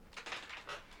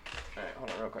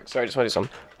quick. Sorry, I just want to do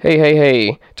something.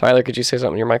 Hey. Tyler, could you say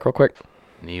something in your mic real quick?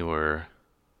 Newer.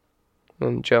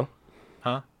 And Joe?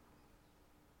 Huh?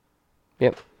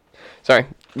 Yep. Sorry.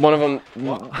 One of them,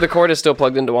 the cord is still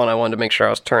plugged into one. I wanted to make sure I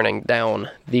was turning down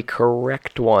the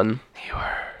correct one.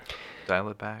 Newer. Dial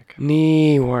it back.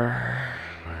 Newer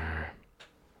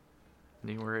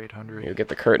 800. You get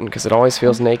the curtain because it always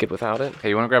feels naked without it. Hey,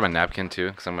 you want to grab a napkin too?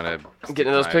 Because I'm going to Get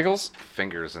into those pickles?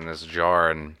 Fingers in this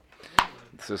jar, and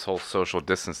this whole social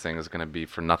distance thing is going to be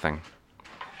for nothing.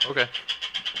 Okay.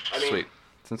 Sweet.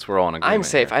 Since we're all in agreement. I'm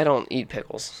safe. Here. I don't eat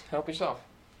pickles. Help yourself.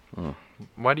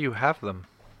 Why do you have them?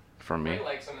 For me. I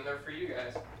like some, and they're for you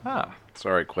guys. Ah.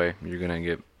 Sorry, Quay. You're going to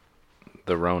get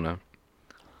the Rona.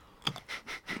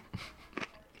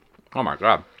 Oh my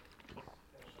god.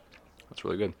 That's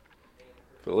really good.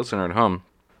 For the listener at home,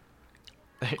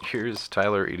 Here's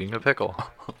Tyler eating a pickle.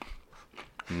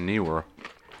 Newer.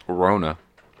 Rona.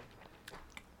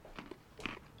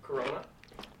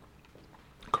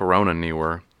 Corona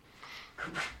Newer.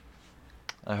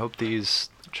 I hope these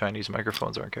Chinese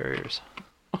microphones aren't carriers.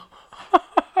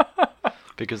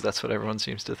 Because that's what everyone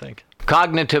seems to think.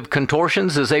 Cognitive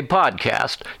Contortions is a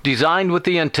podcast designed with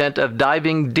the intent of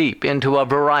diving deep into a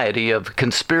variety of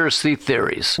conspiracy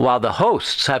theories. While the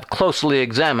hosts have closely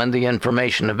examined the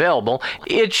information available,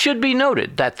 it should be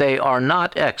noted that they are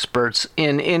not experts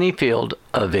in any field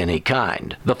of any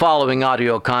kind. The following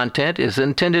audio content is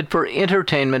intended for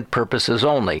entertainment purposes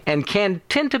only and can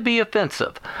tend to be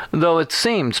offensive, though it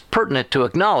seems pertinent to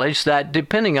acknowledge that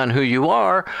depending on who you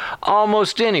are,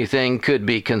 almost anything could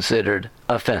be considered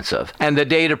offensive, and the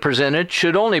data presented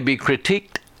should only be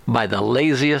critiqued by the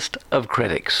laziest of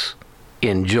critics.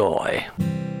 Enjoy.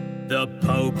 The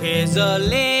Pope is a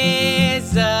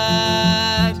lizard,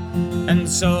 and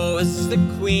so is the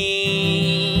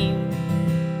Queen,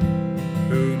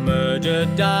 who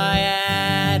murdered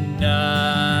Diana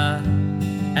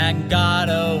and got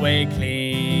away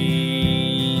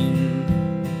clean.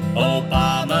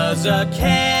 Obama's a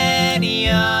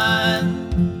Kenyan,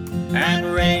 and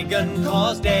Reagan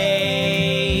caused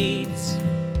AIDS.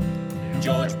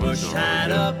 George Bush had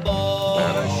That's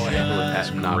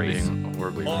not abortion. being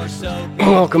horribly Or racist. so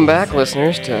Welcome back,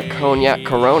 listeners, to Cognac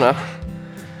Corona.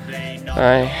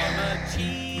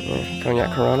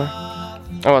 Cognac Corona.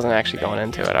 I wasn't actually going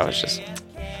into it. I was just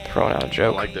throwing out a I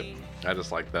joke. liked it. I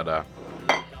just liked that I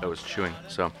was chewing,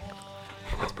 so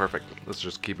that's perfect. Let's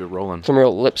just keep it rolling. Some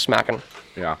real lip smacking.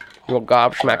 Yeah. Real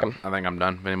gob smacking. I think I'm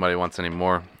done. If anybody wants any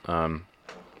more,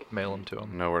 Mail them to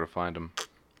him. know where to find them.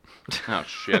 Oh,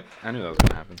 shit. I knew that was going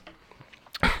to happen.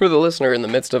 For the listener, in the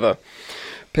midst of a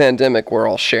pandemic, we're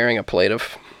all sharing a plate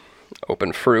of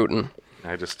open fruit and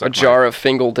I just a stuck jar of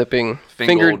finger dipping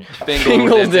pickles.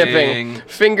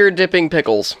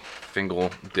 Fingal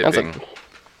Sounds dipping like-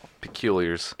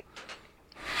 peculiars.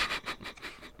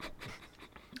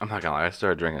 I'm not gonna lie, I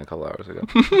started drinking a couple hours ago.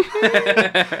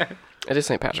 It is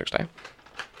St. Patrick's Day.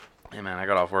 Hey man, I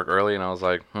got off work early and I was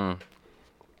like, yeah,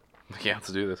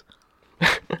 let's do this.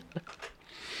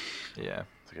 Yeah.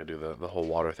 I gotta do the whole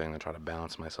water thing to try to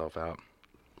balance myself out.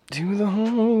 Do the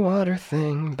whole water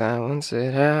thing, balance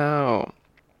it out.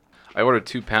 I ordered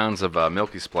 2 pounds of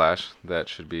Milky Splash that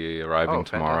should be arriving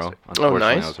tomorrow. Fantastic. Unfortunately,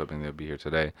 nice. I was hoping they'd be here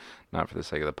today, not for the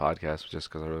sake of the podcast, but just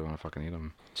because I really want to fucking eat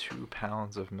them. 2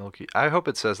 pounds of milky. I hope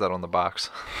it says that on the box.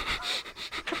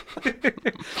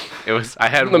 It was. I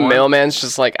had The one. mailman's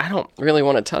just like, I don't really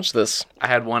want to touch this. I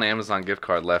had one Amazon gift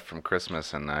card left from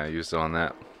Christmas, and I used it on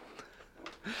that.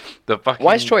 The fucking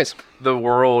Wise choice. The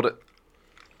world.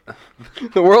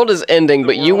 The world is ending,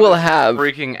 but you will have...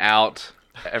 freaking out.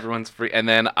 Everyone's free. And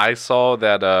then I saw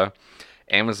that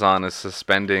Amazon is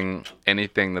suspending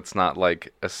anything that's not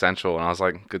like essential, and I was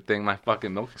like, good thing my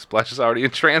fucking Milky Splash is already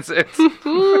in transit.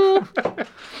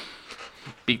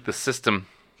 Beat the system.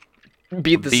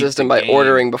 Beat the Beat system the by game.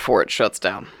 ordering before it shuts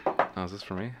down. Oh, is this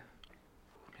for me? Man,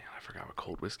 I forgot what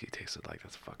cold whiskey tasted like.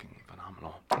 That's fucking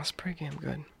phenomenal. That's pretty damn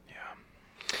good.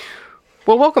 Yeah.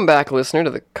 Well, welcome back, listener, to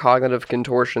the Cognitive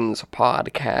Contortions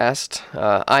podcast.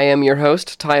 I am your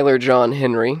host, Tyler John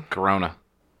Henry. Corona.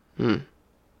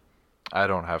 I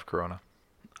don't have Corona.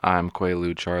 I'm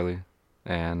Quaalude Charlie,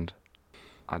 and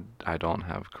I don't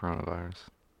have coronavirus.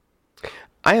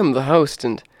 I am the host,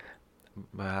 and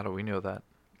But how do we know that?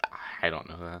 I don't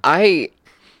know that. I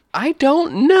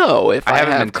don't know if I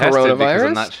haven't have been tested because coronavirus.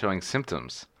 I'm not showing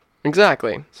symptoms.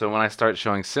 Exactly. So when I start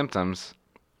showing symptoms,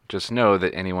 just know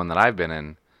that anyone that I've been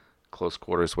in close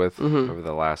quarters with over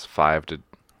the last 5 to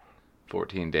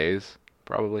 14 days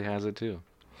probably has it too.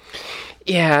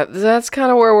 Yeah, that's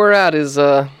kind of where we're at is,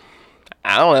 I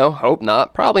don't know, hope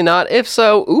not, probably not. If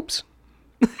so, oops.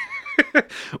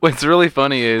 What's really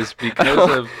funny is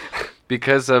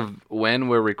because of when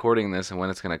we're recording this and when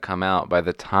it's going to come out, by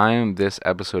the time this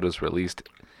episode is released,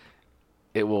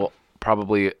 it will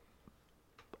probably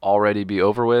already be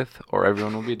over with or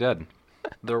everyone will be dead.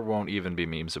 There won't even be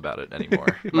memes about it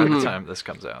anymore by the time this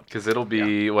comes out. Because it'll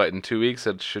be, in 2 weeks?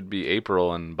 It should be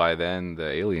April, and by then the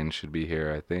aliens should be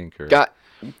here, I think. Or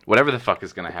whatever the fuck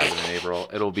is going to happen in April,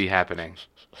 it'll be happening.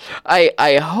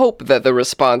 I hope that the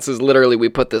response is literally we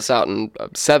put this out in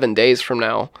 7 days from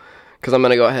now, because I'm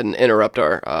going to go ahead and interrupt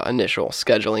our initial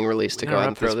scheduling release to go ahead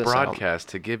and throw this broadcast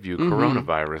to give you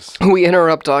coronavirus. out. We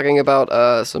interrupt talking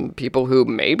about some people who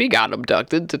maybe got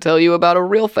abducted to tell you about a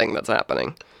real thing that's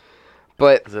happening.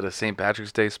 But is it a St.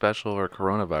 Patrick's Day special or a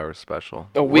coronavirus special?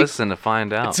 Listen to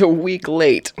find out. It's a week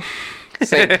late.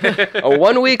 A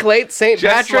 1 week late St.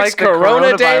 Just Patrick's like the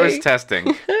Corona coronavirus Day.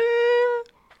 testing.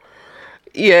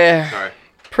 Yeah, Sorry.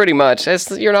 pretty much.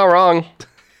 You're not wrong.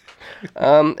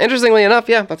 Interestingly enough,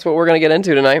 yeah, that's what we're going to get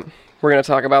into tonight. We're going to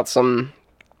talk about a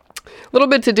little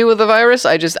bit to do with the virus.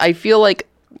 I feel like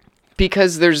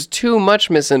because there's too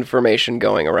much misinformation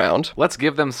going around. Let's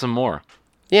give them some more.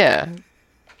 Yeah.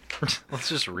 Let's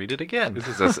just read it again. This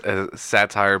is a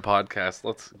satire podcast.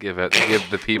 Let's give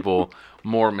the people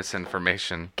more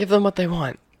misinformation. Give them what they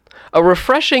want. A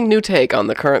refreshing new take on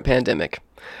the current pandemic.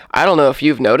 I don't know if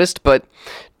you've noticed, but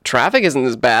traffic isn't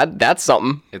as bad. That's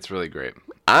something. It's really great.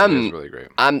 It is really great.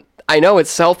 I know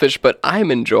it's selfish, but I'm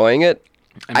enjoying it.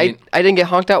 I didn't get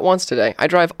honked out once today. I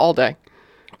drive all day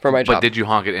for my job. But did you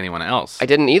honk at anyone else? I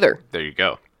didn't either. There you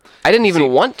go. I didn't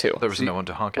even want to. There was no one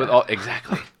to honk With at.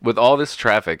 exactly. With all this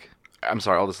traffic,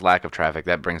 all this lack of traffic,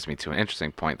 that brings me to an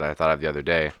interesting point that I thought of the other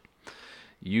day.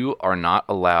 You are not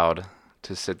allowed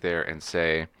to sit there and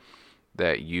say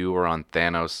that you are on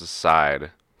Thanos' side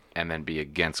and then be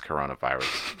against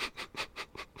coronavirus.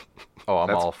 Oh,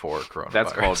 I'm all for coronavirus.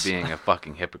 That's called being a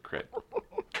fucking hypocrite.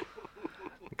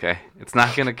 Okay? It's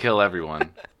not going to kill everyone.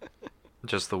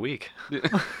 Just the week.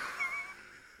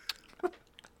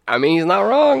 I mean, he's not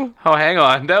wrong. Oh, hang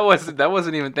on. That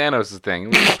wasn't even Thanos' thing. It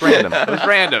was just random. It was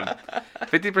random.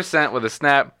 50% with a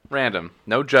snap, random.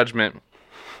 No judgment.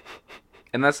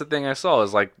 And that's the thing I saw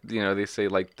is they say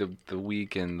the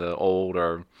weak and the old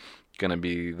are going to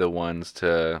be the ones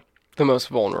to The most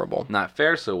vulnerable. not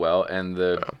fare so well. And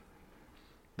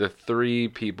the 3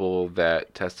 people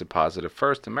that tested positive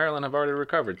first in Maryland have already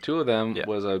recovered. 2 of them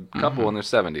was a couple in their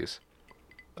 70s.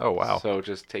 Oh, wow. So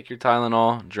just take your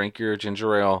Tylenol, drink your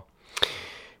ginger ale.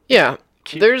 Yeah,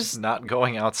 there's not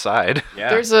going outside. Yeah.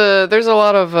 there's a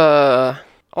lot of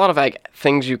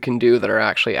things you can do that are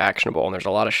actually actionable, and there's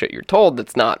a lot of shit you're told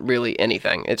that's not really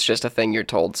anything. It's just a thing you're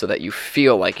told so that you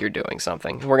feel like you're doing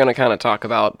something. We're gonna kind of talk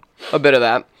about a bit of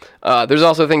that. There's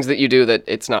also things that you do that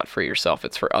it's not for yourself;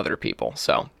 it's for other people.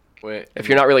 So. If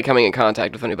you're not really coming in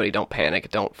contact with anybody, don't panic.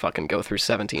 Don't fucking go through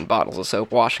 17 bottles of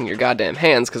soap washing your goddamn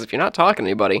hands, because if you're not talking to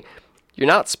anybody, you're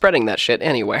not spreading that shit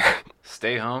anywhere.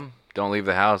 Stay home. Don't leave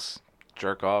the house.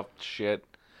 Jerk off. Shit.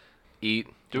 Eat.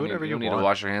 Do whatever you don't need to want.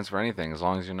 wash your hands for anything, as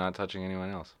long as you're not touching anyone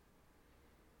else.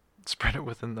 Spread it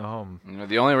within the home.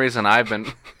 The only reason I've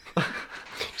been...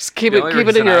 Just keep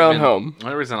it in your own home. The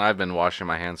only reason I've been washing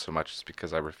my hands so much is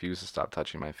because I refuse to stop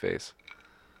touching my face.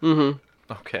 Mm-hmm.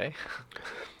 Okay.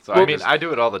 So I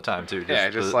do it all the time, too.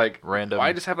 Just random. Well,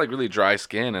 I just have really dry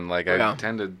skin, and I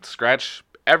tend to scratch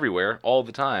everywhere all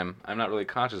the time. I'm not really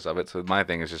conscious of it, so my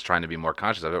thing is just trying to be more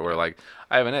conscious of it, where I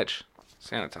have an itch.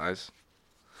 Sanitize.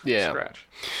 Yeah. Scratch.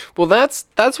 Well, that's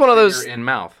one of those... Finger in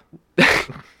mouth.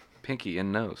 Pinky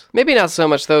in nose. Maybe not so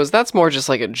much those. That's more just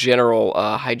a general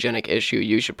hygienic issue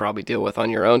you should probably deal with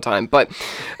on your own time. But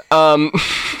the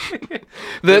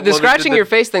scratching your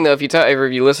face thing, though, if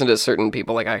you listen to certain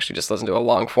people, I actually just listened to a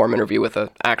long form interview with an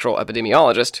actual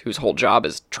epidemiologist whose whole job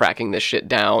is tracking this shit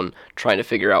down, trying to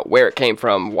figure out where it came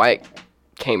from, why it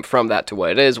came from that to what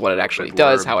it is, what it actually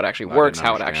does, how it actually works,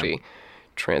 how it actually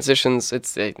transitions.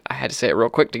 I had to say it real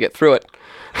quick to get through it.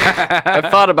 I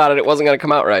thought about it. It wasn't going to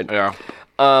come out right. Yeah.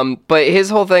 But his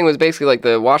whole thing was basically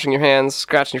the washing your hands,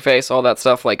 scratching your face, all that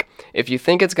stuff. If you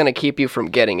think it's going to keep you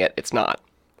from getting it, it's not.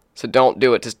 So don't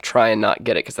do it to try and not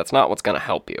get it, because that's not what's going to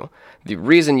help you. The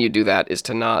reason you do that is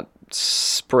to not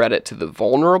spread it to the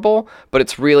vulnerable, but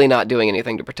it's really not doing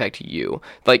anything to protect you.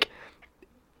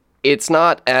 It's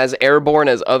not as airborne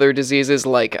as other diseases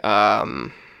what's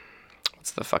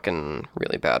the fucking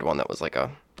really bad one that was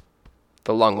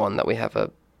the lung one that we have a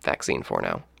vaccine for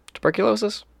now?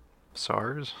 Tuberculosis?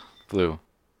 SARS? Flu.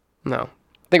 No. I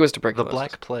think it was The tuberculosis.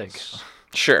 Black Plague.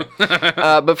 Sure.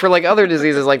 But for other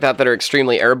diseases like that are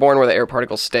extremely airborne, where the air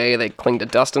particles stay, they cling to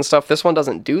dust and stuff, this one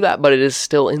doesn't do that, but it is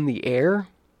still in the air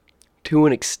to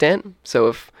an extent.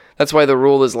 So That's why the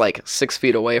rule is like 6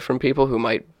 feet away from people who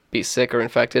might be sick or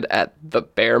infected at the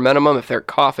bare minimum if they're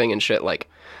coughing and shit. Like,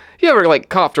 you ever like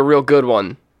coughed a real good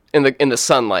one in the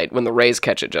sunlight when the rays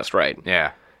catch it just right?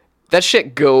 Yeah. That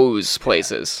shit goes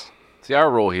places. See, our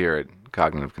rule here at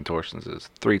Cognitive Contortions is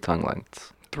 3 tongue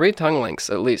lengths. 3 tongue lengths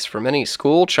at least from any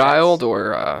school, child,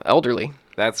 or elderly.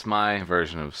 That's my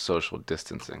version of social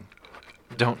distancing.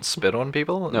 Don't spit on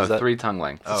people? No, Is that... 3 tongue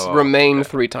lengths. Oh, Remain okay.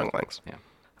 3 tongue lengths.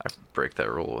 I break that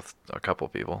rule with a couple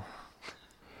people.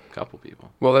 Couple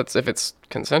people. Well, that's if it's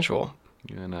consensual.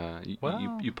 You and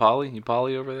Well- you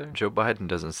Polly over there? Joe Biden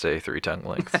doesn't say 3 tongue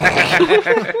lengths.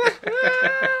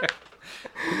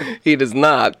 He does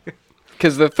not.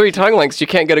 Because the 3 tongue lengths, you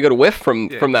can't get a good whiff from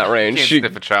that range. You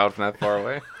can't sniff a child from that far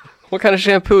away. What kind of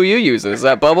shampoo are you using? Is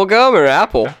that bubble gum or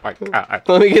apple? My God.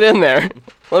 Let me get in there.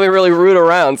 Let me really root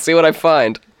around, see what I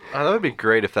find. That would be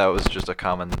great if that was just a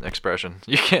common expression.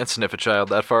 You can't sniff a child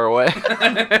that far away.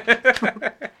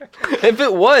 If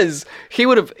it was, he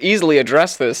would have easily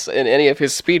addressed this in any of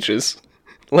his speeches.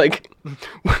 Like,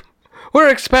 we're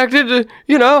expected to,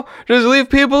 just leave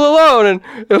people alone, and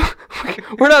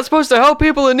we're not supposed to help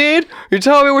people in need. You're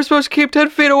telling me we're supposed to keep 10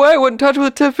 feet away, wouldn't touch with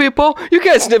a 10 feet pole? You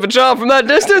can't sniff a child from that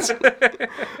distance.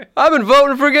 I've been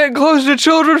voting for getting closer to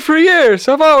children for years.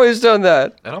 I've always done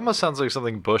that. It almost sounds like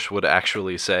something Bush would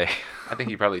actually say. I think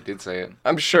he probably did say it.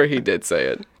 I'm sure he did say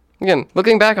it. Again,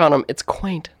 looking back on him, it's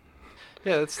quaint.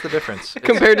 Yeah, that's the difference.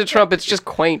 Compared to Trump, it's just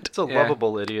quaint. It's a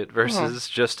lovable idiot versus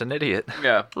just an idiot.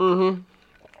 Yeah.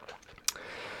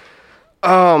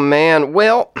 Oh, man.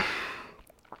 Well,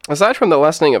 aside from the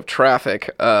lessening of traffic,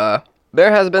 there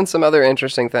has been some other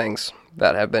interesting things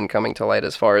that have been coming to light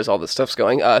as far as all this stuff's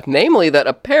going. Namely that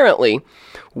apparently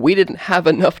we didn't have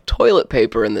enough toilet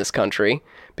paper in this country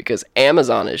because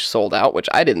Amazon is sold out, which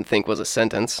I didn't think was a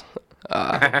sentence.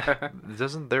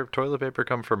 Doesn't their toilet paper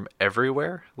come from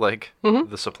everywhere? Like,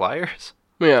 the suppliers?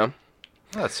 Yeah.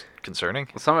 That's concerning.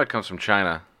 Some of it comes from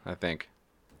China, I think.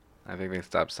 I think they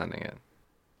stopped sending it.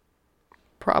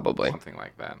 Probably. Something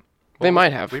like that. They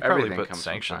might have. We probably Everything put comes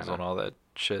from sanctions China. on all that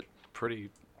shit pretty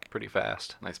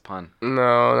fast. Nice pun.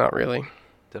 No, not really.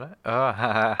 Did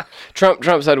I? Trump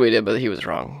said we did, but he was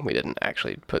wrong. We didn't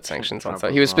actually put sanctions on Trump stuff.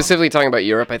 was He was wrong. specifically talking about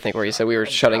Europe, I think, where he said we were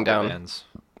shutting down. Bans.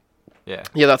 Yeah.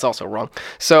 Yeah, that's also wrong.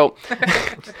 So,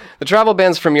 the travel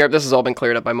bans from Europe, this has all been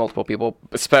cleared up by multiple people,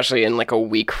 especially in like a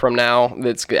week from now.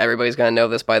 Everybody's going to know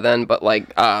this by then, but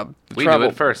like, We knew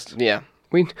it first. Yeah.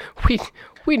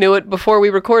 We knew it before we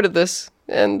recorded this,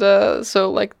 and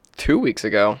so like 2 weeks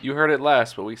ago. You heard it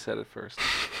last, but we said it first.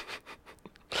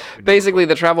 Basically,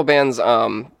 the travel bans,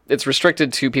 it's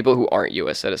restricted to people who aren't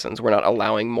U.S. citizens. We're not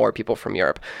allowing more people from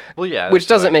Europe. Well, yeah. Which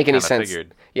that's what doesn't I make any kinda sense.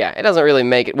 figured. Yeah, it doesn't really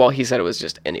make it. Well, he said it was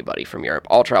just anybody from Europe,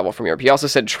 all travel from Europe. He also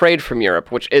said trade from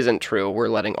Europe, which isn't true. We're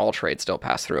letting all trade still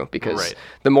pass through because Right.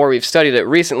 the more we've studied it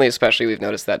recently, especially, we've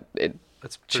noticed that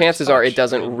That's pretty chances are it such.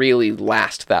 doesn't really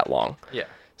last that long. Yeah.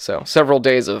 So several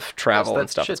days of travel that and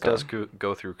stuff. shit is gone. does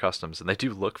go through customs, and they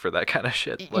do look for that kind of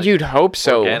shit. Like You'd hope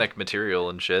so. organic material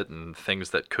and shit, and things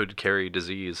that could carry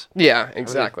disease. Yeah,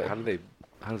 exactly. How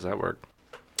does that work?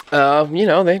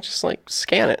 They just like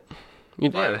scan it.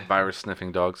 Virus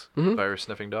sniffing dogs. Virus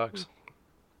sniffing dogs.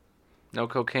 No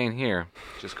cocaine here.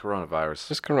 Just coronavirus.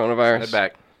 Just coronavirus. Head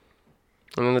back.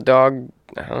 And then the dog,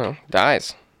 I don't know,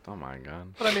 dies. Oh my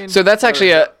God. But I mean, So that's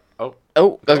actually a. Oh.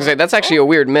 Oh, I was gonna say that's actually a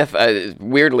weird myth.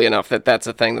 Weirdly enough, that's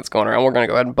a thing that's going around. We're gonna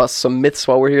go ahead and bust some myths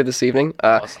while we're here this evening.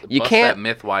 Bust You that can't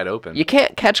myth wide open. you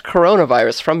can't catch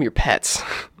coronavirus from your pets,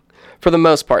 for the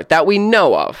most part that we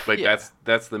know of. Wait,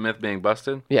 that's the myth being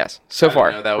busted? Yes, so didn't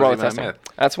far. know that was we're only even a testing. myth.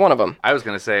 That's one of them. I was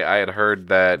gonna say I had heard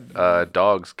that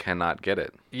dogs cannot get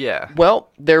it. yeah, Well,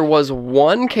 there was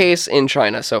one case in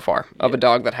China so far of a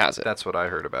dog that has it. that's what I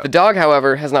heard about. The dog,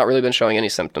 however, has not really been showing any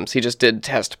symptoms. He just did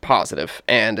test positive,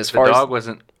 and as The far dog as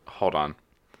wasn't. Hold on.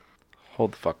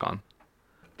 Hold the fuck on.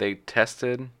 They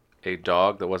tested a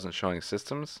dog that wasn't showing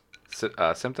symptoms.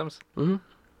 Mm-hmm.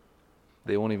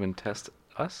 They won't even test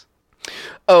us.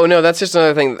 Oh, no, that's just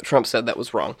another thing that Trump said that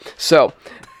was wrong. So,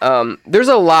 there's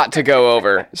a lot to go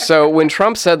over. So, when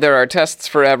Trump said there are tests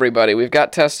for everybody, we've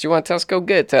got tests. You want tests? Go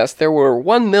get tests. There were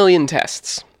 1 million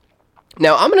tests.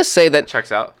 Now, I'm going to say that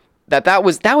Checks out. that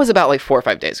was about like 4 or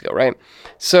 5 days ago, right?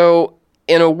 So,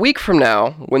 in a week from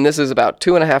now, when this is about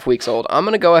 2.5 weeks old, I'm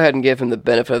going to go ahead and give him the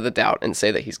benefit of the doubt and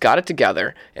say that he's got it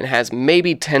together and has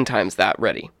maybe 10 times that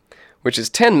ready, which is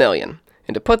 10 million.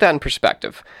 And to put that in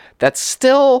perspective, that's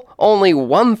still only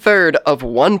 1/3 of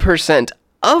 1%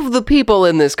 of the people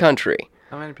in this country.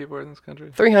 How many people are in this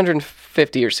country?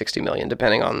 350 or 60 million,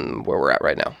 depending on where we're at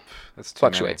right now. That's too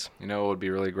Fluctuates. Many. You know what would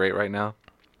be really great right now?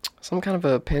 Some kind of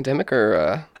a pandemic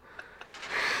or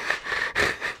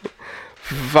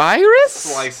virus?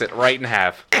 Slice it right in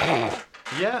half.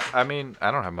 Yeah, I mean, I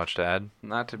don't have much to add.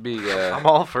 Not to be I'm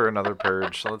all for another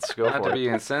purge. So let's go not for to it. be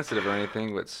insensitive or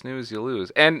anything, but snooze you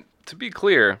lose. And to be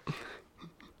clear,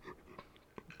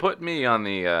 put me on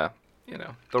the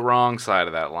the wrong side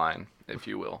of that line, if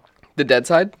you will. The dead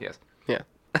side? Yes. Yeah.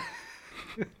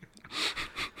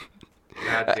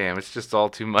 God damn, it's just all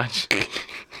too much.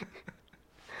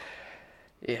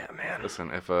 Yeah, man.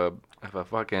 Listen, if a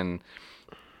fucking,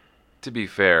 to be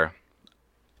fair,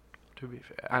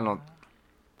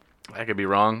 I could be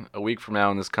wrong. A week from now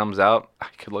when this comes out, I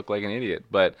could look like an idiot,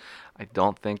 but I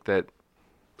don't think that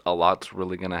a lot's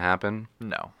really gonna happen.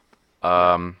 No.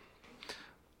 On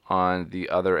the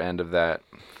other end of that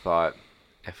thought,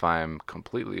 if we're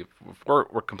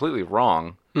completely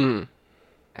wrong,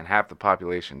 and half the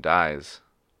population dies,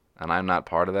 and I'm not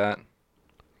part of that,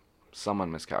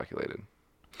 someone miscalculated.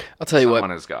 I'll tell you Someone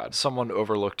what. is God. Someone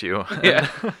overlooked you. Yeah.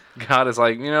 God is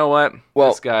like, you know what? Well,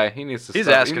 this guy, he needs to he's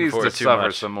suffer, asking he needs for to it too suffer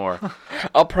much. some more.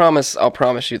 I'll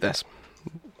promise you this.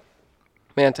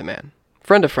 Man to man.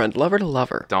 Friend to friend. Lover to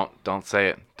lover. Don't say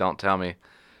it. Don't tell me.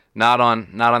 Not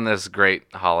on this great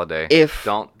holiday. If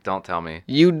don't tell me.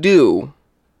 you do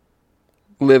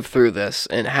live through this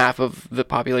and half of the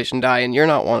population die and you're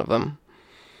not one of them,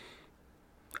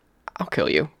 I'll kill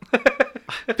you.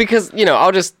 Because,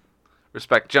 I'll just...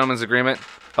 Respect gentleman's agreement.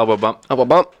 Elbow bump. Elbow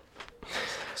bump.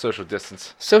 Social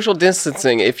distance. Social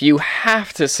distancing, if you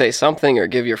have to say something or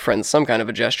give your friends some kind of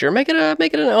a gesture, make it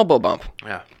an elbow bump.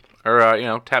 Yeah.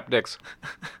 Or tap dicks.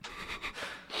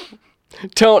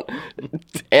 Don't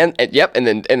and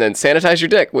then sanitize your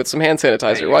dick with some hand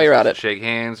sanitizer while you're at it. Shake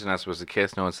hands. You're not supposed to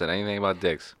kiss. No one said anything about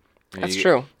dicks. That's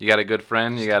true. You got a good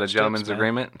friend. You got a gentleman's man.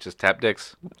 agreement. Just tap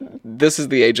dicks. This is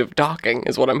the age of docking,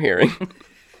 is what I'm hearing.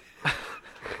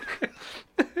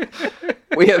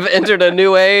 We have entered a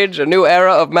new age, a new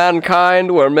era of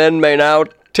mankind, where men may now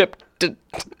can't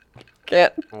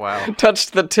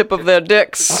touch the tip of their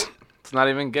dicks. It's not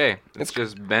even gay. It's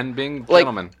just men being Like,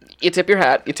 gentlemen. you tip your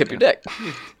hat, you tip your dick.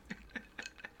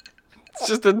 It's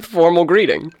just a formal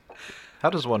greeting. How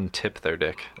does one tip their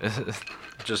dick?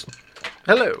 Just,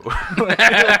 hello.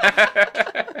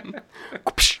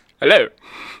 Hello.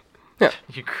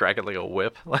 You crack it like a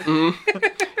whip.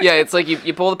 Yeah, it's like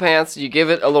you pull the pants, you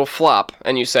give it a little flop,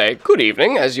 and you say, good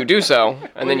evening, as you do so,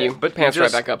 and then you pants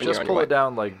right back up and you're Just on your pull way. it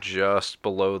down like just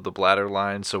below the bladder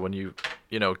line, so when you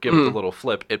give it the little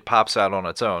flip, it pops out on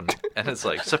its own, and it's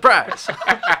like, surprise!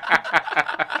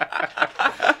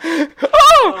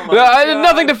 I had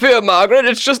nothing to fear, Margaret.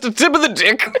 It's just a tip of the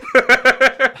dick.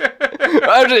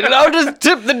 I'll just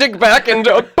tip the dick back and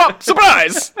pop,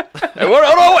 surprise! And we're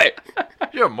on our way.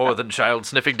 You're more than child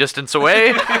sniffing distance away.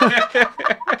 You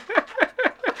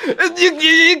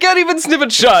can't even sniff a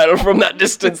child from that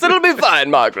distance. It'll be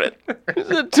fine, Margaret. It's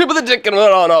a tip of the dick and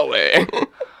we're on our way.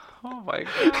 Oh my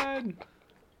god.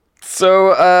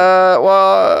 So,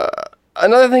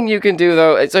 another thing you can do,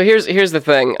 though, so here's the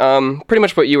thing. Pretty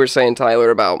much what you were saying, Tyler,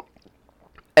 about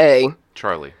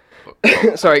Charlie.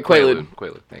 sorry, Quaalude.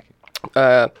 Quaalude, thank you.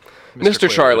 Mr. Quaalude.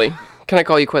 Charlie. Can I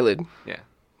call you Quaalude? Yeah.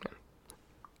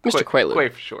 Mr. Quaalude. Quay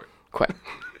for short. Quay.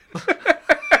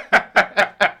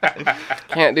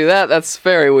 Can't do that. That's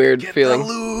very weird feeling.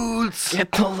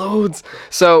 Get the loads.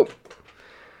 So,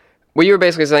 what you were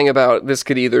basically saying about this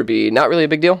could either be not really a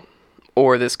big deal,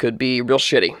 or this could be real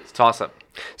shitty. It's toss up.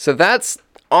 So that's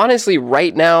honestly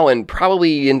right now and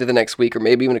probably into the next week or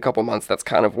maybe even a couple months, that's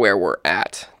kind of where we're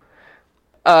at.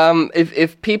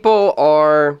 If people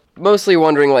are mostly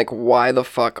wondering, like, why the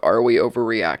fuck are we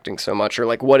overreacting so much, or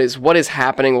like what is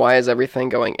happening, why is everything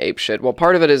going apeshit? Well,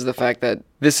 part of it is the fact that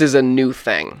this is a new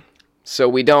thing, so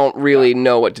we don't really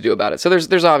know what to do about it. So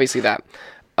there's obviously that.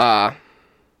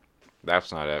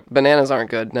 That's not it. Bananas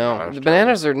aren't good. No, that's the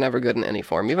bananas are never good in any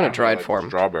form, even a dried form.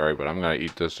 Strawberry, but I'm gonna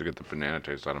eat this to get the banana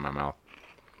taste out of my mouth.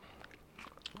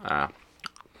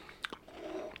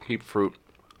 Keep fruit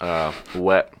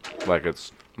wet like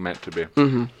it's meant to be.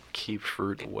 Mm-hmm. Keep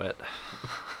fruit wet.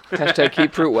 Hashtag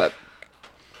keep fruit wet.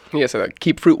 Yeah, say that.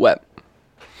 Keep fruit wet.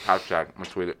 Hashtag, I'm gonna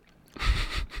tweet it.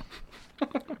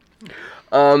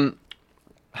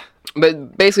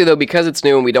 But basically, though, because it's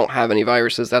new and we don't have any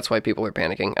viruses, that's why people are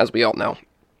panicking, as we all know.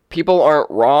 People aren't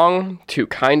wrong to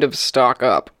kind of stock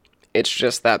up. It's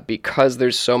just that because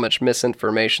there's so much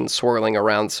misinformation swirling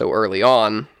around so early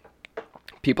on,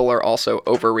 people are also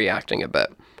overreacting a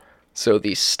bit. So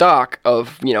the stock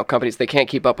of, companies, they can't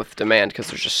keep up with demand because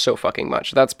there's just so fucking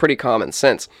much. That's pretty common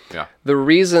sense. Yeah. The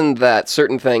reason that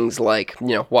certain things like,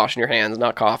 washing your hands,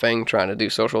 not coughing, trying to do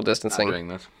social distancing. Not doing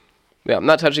this. Yeah,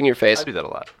 not touching your face. I do that a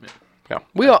lot. Yeah.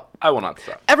 We all. I will not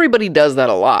stop. Everybody does that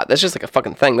a lot. That's just like a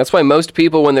fucking thing. That's why most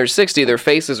people, when they're 60, their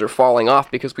faces are falling off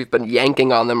because we've been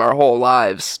yanking on them our whole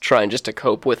lives, trying just to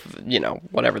cope with,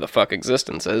 whatever the fuck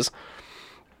existence is.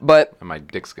 But And my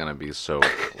dick's gonna be so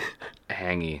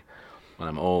hangy when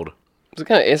I'm old.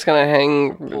 it's gonna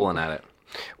hang. Pulling at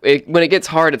it. When it gets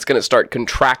hard, it's gonna start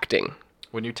contracting.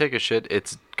 When you take a shit,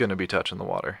 it's gonna be touching the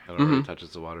water. I don't know if it touches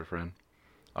the water, friend.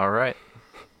 All right.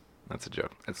 That's a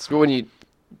joke. It's When you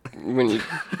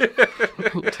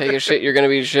take a shit, you're gonna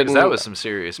be shitting. That was some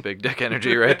serious big dick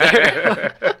energy right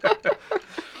there.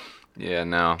 Yeah,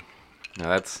 no.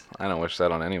 No, I don't wish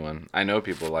that on anyone. I know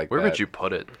people like Where that. would you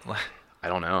put it? I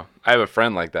don't know. I have a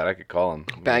friend like that. I could call him.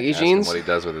 Baggy Ask him jeans? what he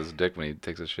does with his dick when he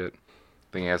takes a shit.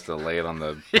 I think he has to lay it on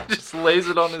the... He just lays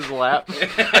it on his lap.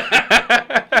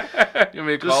 You want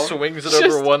me to call Just him? swings it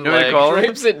over one you want me to leg. call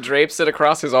him? drapes it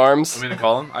across his arms. Want me to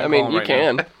call him? I mean, you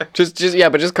can. Just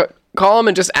call him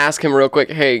and just ask him real quick.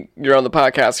 Hey, you're on the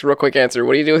podcast. Real quick answer.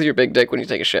 What do you do with your big dick when you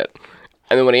take a shit?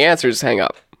 And then when he answers, hang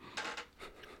up.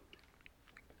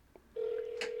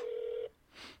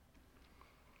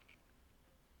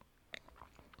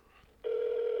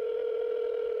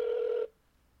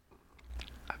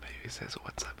 I bet he says,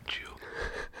 "What's up, Jew?"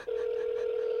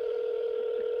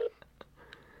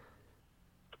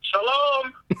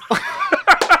 Shalom.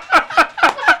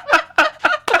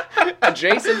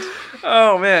 Adjacent.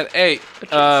 Oh, man. Hey,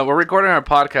 we're recording our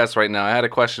podcast right now. I had a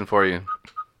question for you.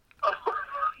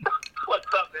 What's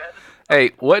up, man?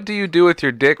 Hey, what do you do with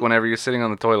your dick whenever you're sitting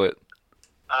on the toilet?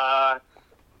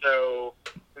 So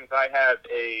since I have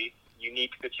a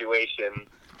unique situation,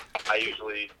 I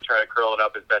usually try to curl it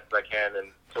up as best as I can and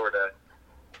sort of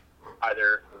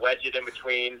either wedge it in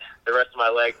between the rest of my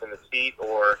legs and the seat,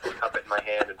 or cup it in my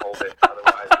hand and hold it.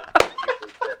 Otherwise, it's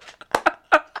usually zipped.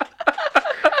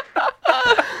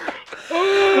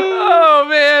 Oh,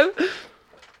 man.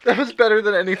 That was better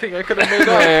than anything I could have made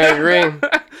I agree.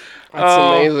 That's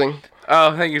amazing.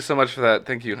 Oh, thank you so much for that.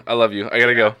 Thank you. I love you. I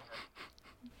gotta go.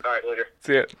 All right, later.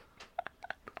 See ya.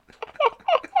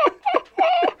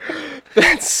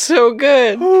 That's so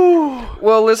good.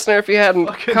 Well, listener, if you hadn't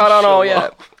caught on all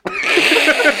yet.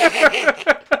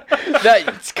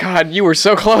 God, you were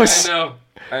so close. I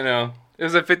know. It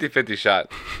was a 50-50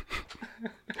 shot.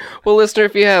 Well, listener,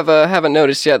 if you haven't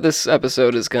noticed yet, this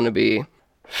episode is going to be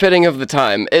fitting of the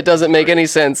time. It doesn't make any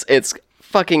sense. It's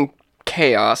fucking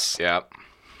chaos. Yeah.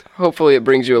 Hopefully it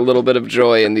brings you a little bit of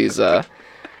joy in these,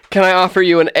 can I offer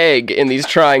you an egg in these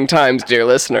trying times, dear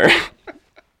listener?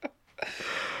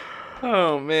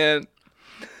 Oh, man.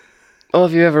 Well,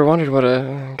 if you ever wondered what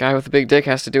a guy with a big dick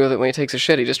has to do with it when he takes a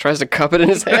shit, he just tries to cup it in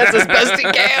his hands as best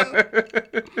he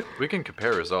can. We can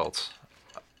compare results.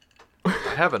 I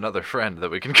have another friend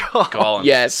that we can call. Call him.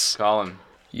 Yes. Call him.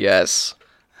 Yes.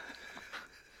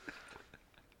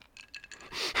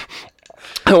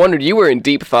 I wondered, you were in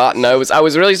deep thought, and I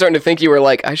was really starting to think you were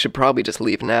like, I should probably just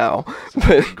leave now.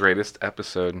 But Greatest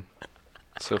episode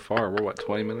so far. We're,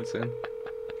 20 minutes in?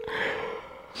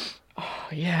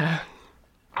 yeah.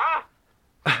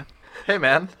 Hey,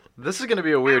 man. This is gonna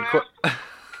be a weird.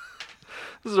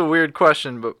 This is a weird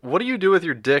question, but what do you do with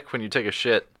your dick when you take a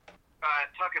shit?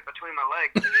 Tuck it between my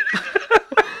legs.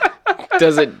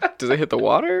 Does it hit the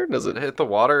water? Does it Does it hit the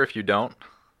water if you don't?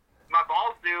 My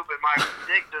balls do, but my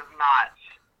dick does not.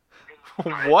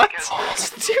 What?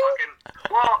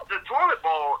 Well, the toilet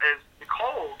bowl is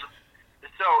cold,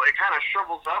 so it kind of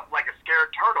shrivels up like a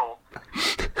scared turtle.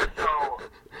 So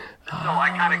I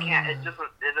kind of can't. It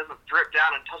doesn't drip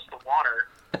down and touch the water.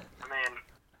 I mean,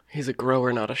 He's a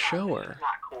grower, not a shower. it's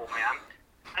not cool, man.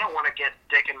 I don't want to get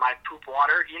dick in my poop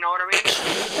water. You know what I mean?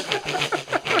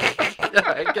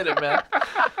 Yeah, I get it, man.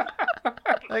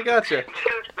 I gotcha.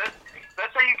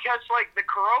 That's how you catch like the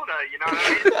corona. You know what I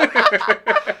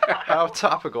mean? How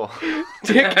topical.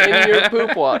 Dick in your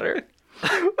poop water.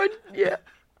 Yeah.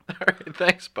 All right,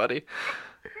 thanks, buddy.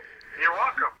 You're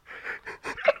welcome.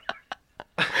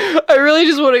 I really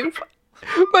just want to...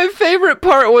 My favorite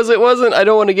part was it wasn't, I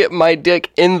don't want to get my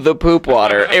dick in the poop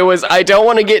water. It was, I don't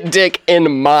want to get dick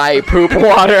in my poop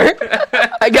water.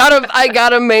 I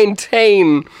gotta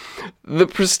maintain the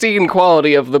pristine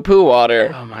quality of the poo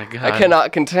water. Oh, my God. I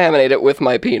cannot contaminate it with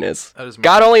my penis. That is my-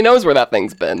 God only knows where that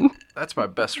thing's been. That's my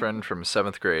best friend from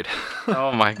 7th grade.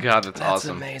 Oh, my God. That's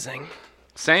awesome. Amazing.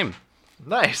 Same.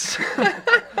 Nice.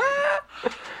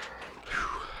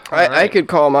 I could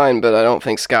call mine, but I don't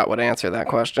think Scott would answer that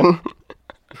question.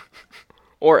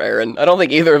 Or Aaron. I don't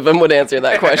think either of them would answer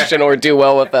that question or do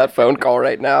well with that phone call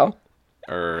right now.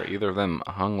 Are either of them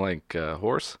hung like a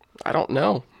horse? I don't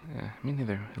know. Yeah, me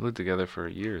neither. We lived together for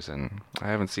years, and I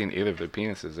haven't seen either of their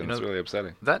penises, and it's really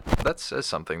upsetting. That says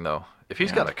something, though. If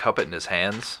he's got to cup it in his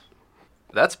hands,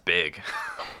 that's big.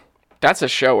 That's a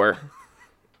shower.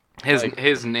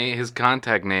 His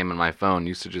contact name in my phone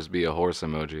used to just be a horse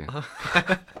emoji.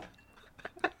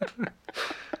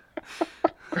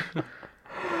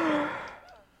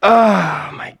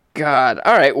 Oh my god.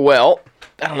 All right, well,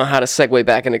 I don't know how to segue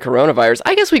back into coronavirus.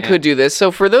 I guess we could do this.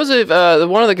 So for those of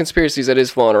one of the conspiracies that is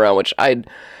flowing around, which I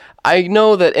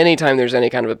know that anytime there's any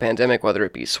kind of a pandemic, whether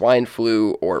it be swine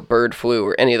flu or bird flu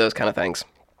or any of those kind of things,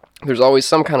 there's always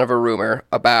some kind of a rumor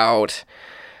about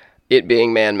it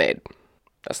being man-made.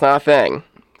 That's not a thing.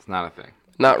 It's not a thing.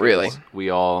 Not really. We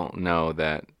all know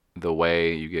that the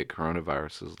way you get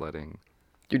coronavirus is letting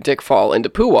Your dick fall into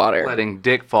poo water.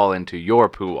 dick fall into your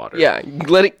poo water. Yeah,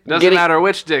 let it Doesn't matter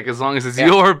which dick, as long as it's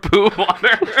your poo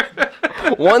water.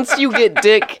 Once you get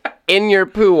dick in your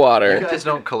poo water, You guys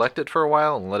don't collect it for a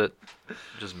while and let it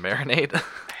just marinate.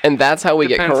 and that's how we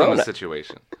get Depends on corona. the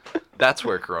situation. That's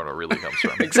where Corona really comes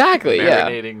from. Exactly. Yeah.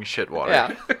 Marinating shit water.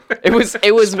 Yeah. It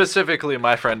was Specifically,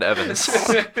 my friend Evans.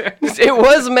 it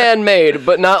was man-made,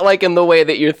 but not like in the way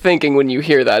that you're thinking when you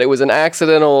hear that. It was an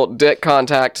accidental dick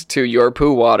contact to your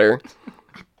poo water,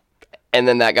 and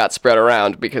then that got spread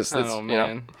around because it's, Oh you know.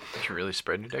 man. You're really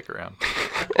spreading your dick around.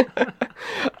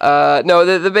 No,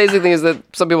 the basic thing is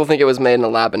that some people think it was made in a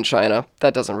lab in China.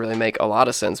 That doesn't really make a lot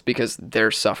of sense because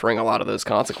they're suffering a lot of those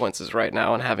consequences right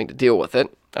now and having to deal with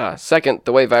it. Second,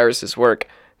 the way viruses work,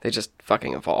 they just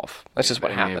fucking evolve. That's just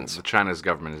what I mean, happens. if China's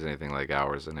government is anything like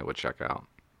ours, then it would check out.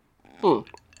 Hmm.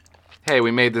 Hey,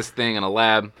 we made this thing in a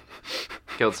lab,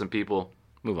 killed some people,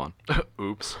 move on.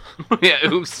 Oops. Yeah,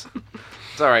 oops.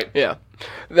 It's all right. Yeah.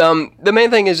 The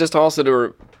main thing is just also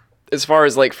to, as far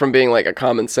as like from being like a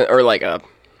common sense or like a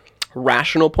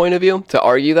rational point of view, to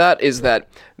argue that is that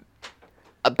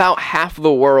about half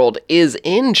the world is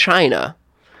in China.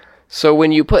 So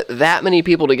when you put that many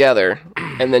people together,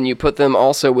 and then you put them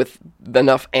also with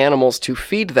enough animals to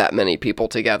feed that many people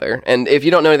together, and if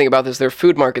you don't know anything about this, their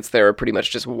food markets there are pretty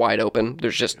much just wide open.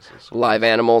 There's just live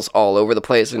animals all over the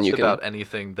place, and you Just can about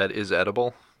anything that is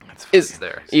edible is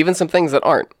there. even some things that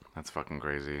aren't That's fucking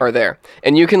crazy. are there,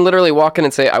 and you can literally walk in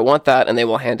and say, "I want that," and they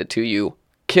will hand it to you,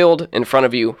 killed in front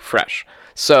of you, fresh.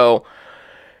 So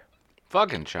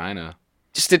Fucking China.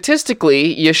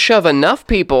 statistically, you shove enough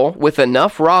people with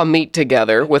enough raw meat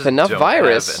together with enough Don't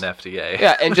virus. have an FDA.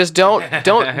 Yeah, and just don't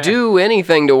do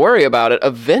anything to worry about it.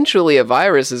 Eventually, a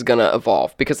virus is gonna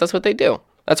evolve because that's what they do.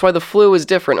 That's why the flu is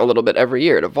different a little bit every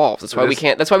year. It evolves. That's why we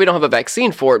can't. That's why we don't have a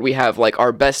vaccine for it. We have like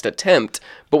our best attempt,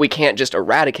 but we can't just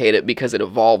eradicate it because it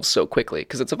evolves so quickly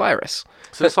because it's a virus.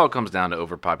 So this all comes down to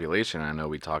overpopulation. I know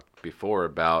we talked before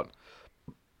about.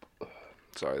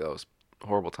 Sorry, that was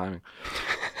horrible timing.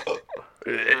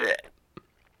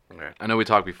 I know we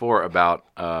talked before about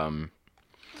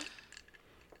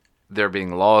there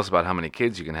being laws about how many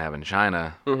kids you can have in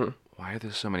China. Mm-hmm. Why are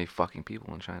there so many fucking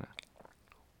people in China?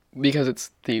 Because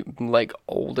it's the like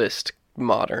oldest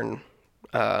modern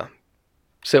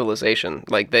civilization.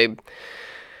 Like they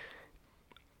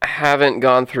haven't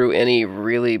gone through any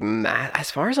really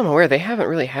as far as I'm aware, they haven't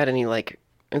really had any like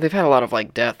they've had a lot of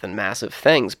like death and massive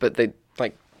things, but they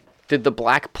like did the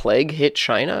Black Plague hit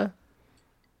China?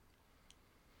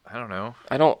 I don't know.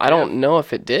 I don't know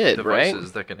if it did, right?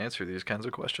 Devices that can answer these kinds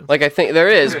of questions. Like I think there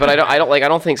is, but I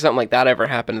don't think something like that ever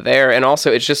happened there. And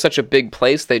also, it's just such a big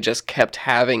place. They just kept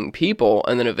having people,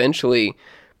 and then eventually,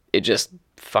 it just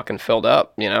fucking filled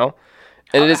up, you know.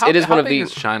 And it is one of big the.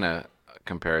 is China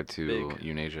compared to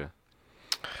Eurasia?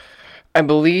 I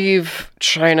believe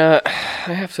China. I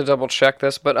have to double check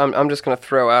this, but I'm just gonna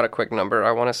throw out a quick number.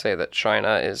 I want to say that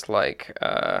China is like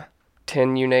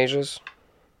 10 Eurasias.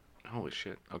 Holy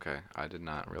shit. Okay, I did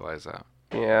not realize that.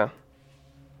 Yeah.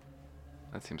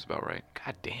 That seems about right.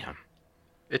 God damn.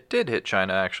 It did hit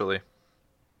China, actually.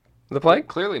 The plague?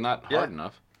 Clearly not hard Yeah.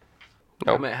 enough.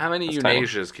 Nope. How many That's tiny.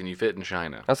 Eurasias can you fit in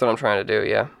China? That's what I'm trying to do.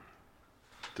 Yeah.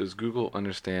 Does Google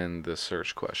understand the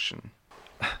search question?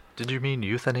 Did you mean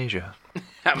euthanasia?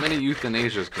 How many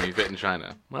euthanasias can you fit in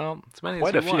China? Well, it's many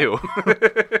Quite as a you few.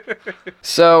 want.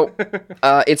 So,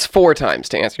 it's 4 times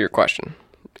to answer your question.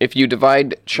 If you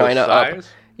divide China up, size?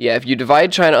 yeah, if you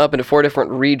divide China up into 4 different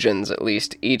regions, at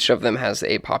least each of them has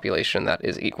a population that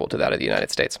is equal to that of the United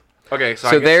States. Okay, so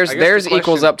So I guess theirs the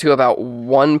equals question- up to about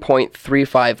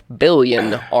 1.35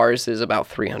 billion. Ours is about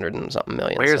 300 and something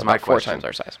million. Well, here's so my about 4 question. times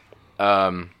our size.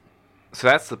 So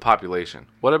that's the population.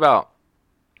 What about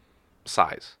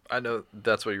size? I know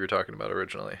that's what you were talking about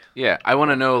originally. Yeah, I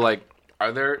want to know, like,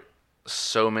 are there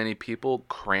so many people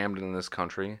crammed in this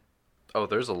country? Oh,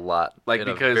 there's a lot. Like, in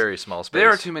because a very small space. there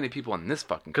are too many people in this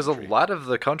fucking Because a country. lot of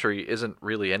the country isn't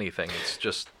really anything. It's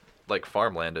just like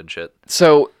farmland and shit.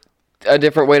 So a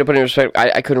different way to put it in perspective,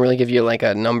 I couldn't really give you like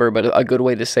a number, but a good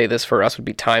way to say this for us would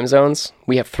be time zones.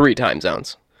 We have 3 time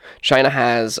zones. China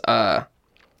has 5.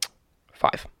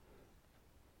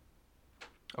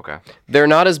 Okay. They're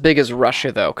not as big as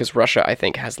Russia, though, because Russia, I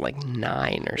think, has like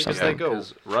 9 or Because something. they go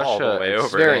Russia all the way is over.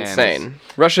 It's very expands. insane.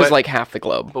 Russia's But- like half the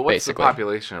globe, But what's basically. the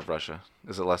population of Russia?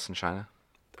 Is it less than China?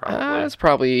 Probably. It's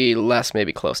probably less,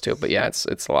 maybe close to it, but yeah, it's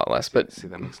a lot less. But See,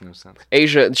 that makes no sense.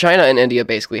 Asia, China, and India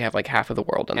basically have like half of the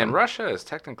world in And them. Russia is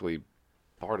technically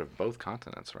part of both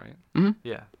continents, right?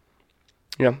 Yeah.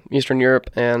 Yeah, Eastern Europe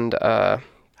and How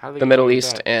do they the get Middle away with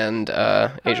East that? and I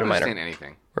Asia don't Minor understand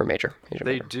anything. or Major. Asia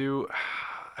They Minor. do.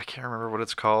 I can't remember what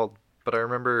it's called, but I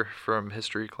remember from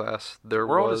history class there The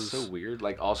world was. is so weird.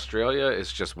 Like Australia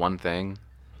is just one thing.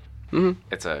 Mhm.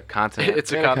 It's a continent.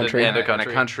 It's a And a continent country. and a and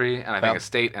country. a country, and I think Yeah. a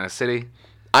state and a city.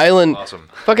 Island, Awesome.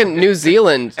 fucking New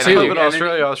Zealand And too. then But you-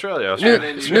 Australia. New- And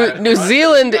then you New- got New Russia-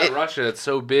 Zealand- you got Russia, it's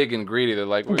so big and greedy. They're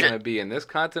like, we're going to be in this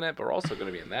continent, but we're also going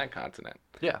to be in that continent.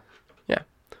 Yeah. Yeah,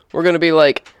 we're gonna be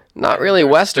like not really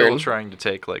They're Western. Still trying to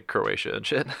take like Croatia and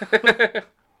shit.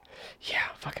 Yeah,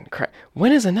 fucking crap.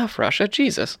 When is enough, Russia?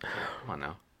 Jesus. Come on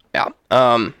now. Yeah.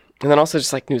 And then also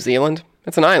just like New Zealand.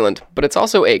 It's an island, but it's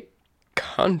also a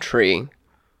country.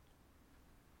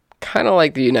 Kind of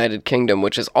like the United Kingdom,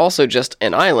 which is also just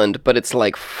an island, but it's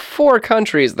like 4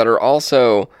 countries that are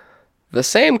also the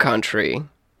same country.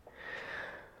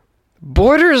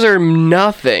 Borders are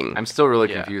nothing. I'm still really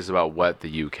Yeah. confused about what the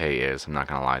UK is. I'm not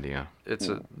going to lie to you. It's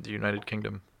the United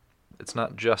Kingdom. It's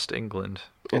not just England.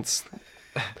 It's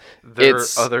There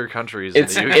It's- are other countries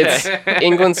it's in the UK. it's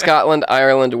England, Scotland,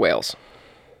 Ireland, Wales.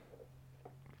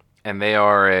 And they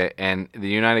are, and the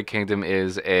United Kingdom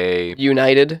is a.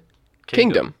 United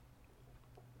Kingdom.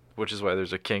 Which is why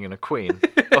there's a king and a queen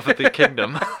of the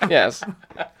kingdom. Yes,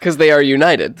 because they are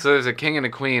united. So there's a king and a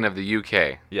queen of the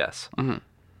UK. Yes.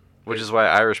 Which is why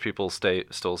Irish people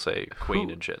still say queen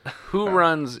and shit. Who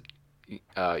runs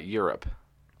Europe?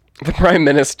 The Prime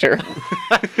Minister,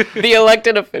 the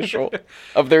elected official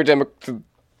of their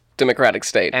democratic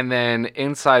state. And then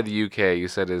inside the UK, you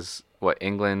said is what?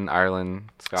 England, Ireland,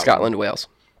 Scotland, Wales.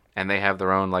 And they have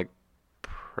their own like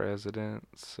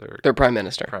presidents or Their Prime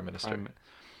Minister. Prime Minister.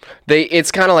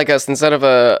 It's kind of like us. Instead of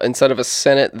a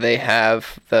Senate, they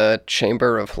have the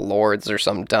Chamber of Lords or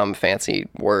some dumb fancy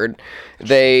word.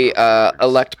 They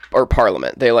elect or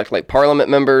Parliament. They elect like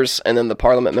Parliament members, and then the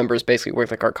Parliament members basically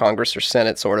work like our Congress or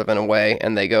Senate, sort of in a way.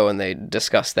 And they go and they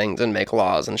discuss things and make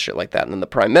laws and shit like that. And then the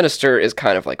Prime Minister is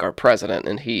kind of like our president,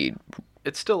 and he.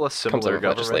 It's still a similar with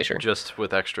government, legislature. just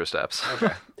with extra steps.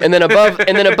 And then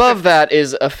above that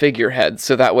is a figurehead,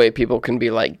 so that way people can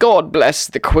be like, God bless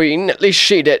the Queen, at least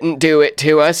she didn't do it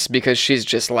to us, because she's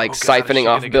just like Oh, God, is she siphoning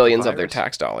off gonna get the billions of their virus?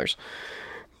 tax dollars.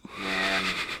 Man,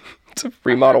 It's a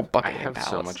remodel I Buckingham have Palace.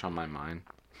 so much on my mind.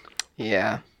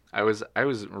 Yeah. I was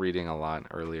reading a lot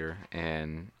earlier,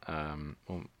 and well,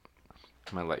 I'm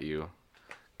gonna let you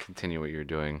continue what you're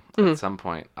doing. At some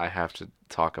point, I have to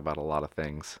talk about a lot of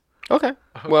things. Okay.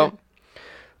 Well,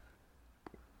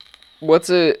 what's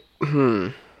a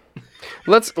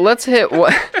Let's hit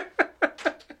what.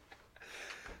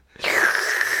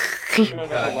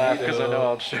 Because I know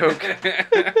I'll choke.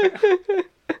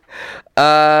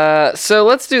 So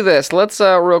let's do this. Let's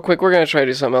real quick. We're gonna try to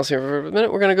do something else here for a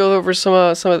minute. We're gonna go over some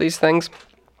of these things.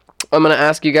 I'm gonna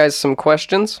ask you guys some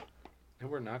questions. And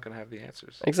we're not gonna have the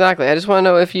answers. Exactly. I just want to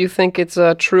know if you think it's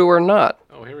true or not.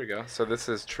 Oh, here we go. So this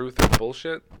is truth or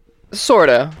bullshit.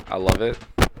 Sorta. I love it.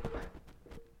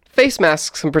 Face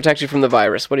masks can protect you from the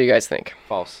virus. What do you guys think?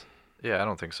 False. Yeah, I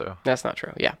don't think so. That's not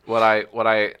true. Yeah. What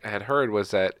I had heard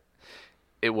was that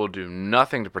it will do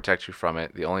nothing to protect you from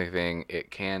it. The only thing it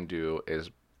can do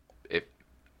is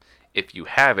if you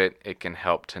have it, it can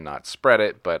help to not spread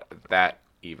it, but that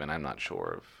even I'm not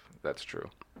sure if that's true.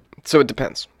 So it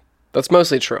depends. That's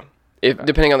mostly true. If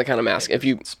depending on the kind of mask. If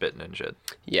you Spitting and shit.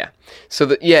 Yeah. So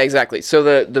exactly.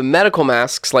 So the medical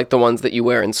masks, like the ones that you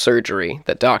wear in surgery,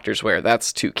 that doctors wear,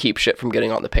 that's to keep shit from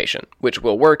getting on the patient, which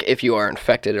will work if you are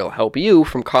infected. It'll help you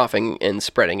from coughing and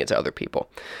spreading it to other people.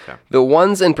 Okay. The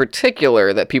ones in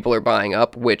particular that people are buying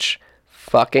up, which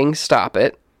fucking stop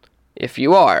it. If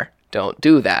you are, don't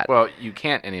do that. Well, you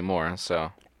can't anymore,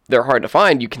 so They're hard to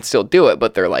find. You can still do it,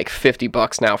 but they're like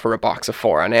 $50 now for a box of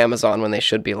 4 on Amazon when they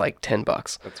should be like $10.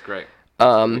 that's great.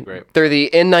 That's really great. They're the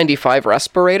N95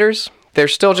 respirators. They're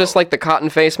still just like the cotton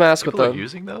face mask with People the are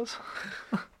using those?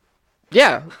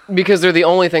 Yeah, because they're the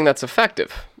only thing that's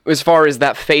effective. as far as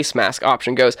that face mask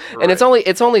option goes. And it's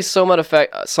only somewhat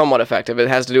effective. It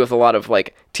has to do with a lot of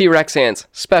like T-Rex hands,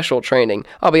 special training.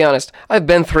 I'll be honest, I've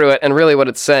been through it, and really what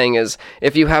it's saying is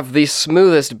if you have the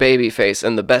smoothest baby face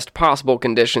and the best possible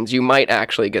conditions, you might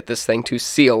actually get this thing to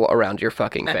seal around your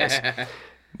fucking face.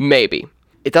 Maybe.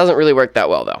 It doesn't really work that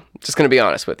well though. Just gonna be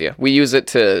honest with you. We use it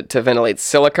to ventilate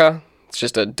silica. It's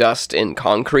just a dust in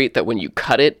concrete that when you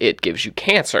cut it, it gives you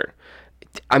cancer.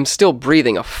 I'm still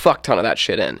breathing a fuck ton of that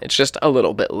shit in. It's just a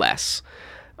little bit less.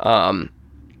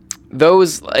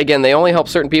 Those, again, they only help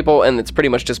certain people, and it's pretty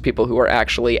much just people who are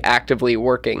actually actively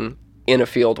working in a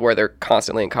field where they're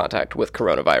constantly in contact with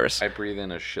coronavirus. I breathe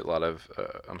in a shitload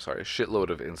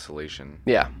of insulation.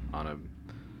 Yeah. On a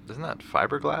Isn't that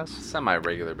fiberglass?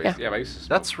 semi-regular basis. Yeah, but I used to smoke,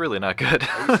 That's really not good.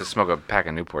 I used to smoke a pack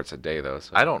of Newports a day, though.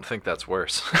 So. I don't think that's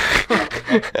worse.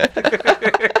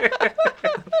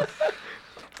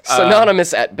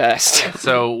 Synonymous at best.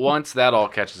 So once that all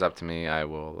catches up to me, I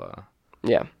will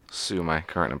Yeah. sue my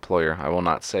current employer. I will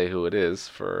not say who it is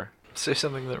for... Say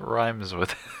something that rhymes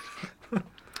with it.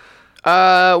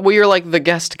 Well, you're like the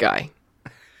guest guy.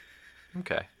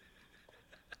 Okay.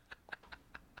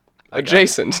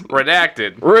 Adjacent.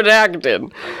 Redacted.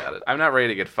 Redacted. I got it. I'm not ready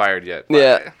to get fired yet.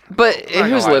 Yeah. But I'm not gonna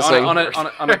who's lie. listening?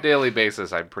 On a daily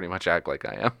basis, I pretty much act like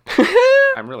I am.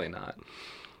 I'm really not.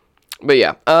 But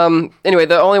yeah. Anyway,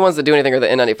 the only ones that do anything are the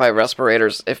N95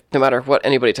 respirators. If no matter what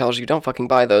anybody tells you, don't fucking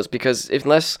buy those, because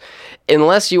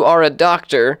unless you are a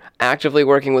doctor actively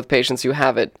working with patients who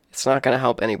have it, it's not going to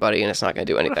help anybody and it's not going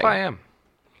to do What anything. if I am?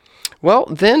 Well,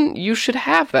 then you should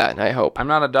have that, I hope. I'm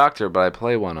not a doctor, but I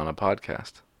play one on a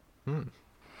podcast.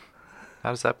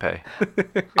 How does that pay?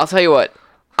 I'll tell you what.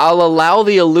 I'll allow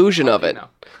the illusion of it. know.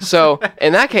 So,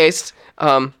 in that case,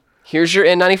 here's your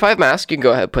N95 mask. You can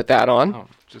go ahead and put that on. Oh,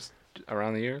 just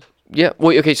around the ears? Yeah.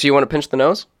 Well, okay, so you want to pinch the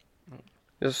nose?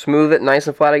 Just smooth it nice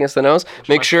and flat against the nose.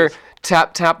 Make sure,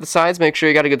 tap the sides. Make sure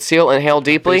you got a good seal. Inhale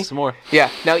deeply. Some more.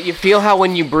 Yeah. Now, you feel how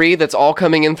when you breathe, it's all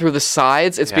coming in through the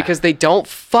sides? It's because they don't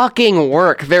fucking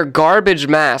work. They're garbage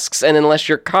masks, and unless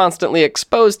you're constantly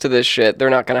exposed to this shit, they're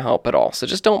not going to help at all. So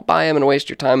just don't buy them and waste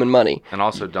your time and money. And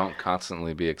also don't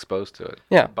constantly be exposed to it.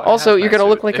 Yeah. Buy a Also, you're hazmat going to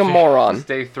look suit. like If a you- moron.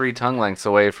 Stay 3 tongue lengths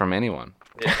away from anyone.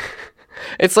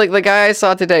 It's like the guy I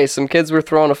saw today. Some kids were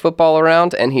throwing a football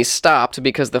around, and he stopped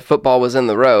because the football was in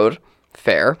the road.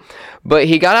 Fair. But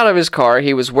he got out of his car.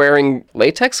 He was wearing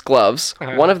latex gloves,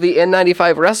 one of the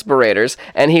N95 respirators,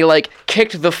 and he, like,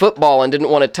 kicked the football and didn't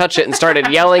want to touch it and started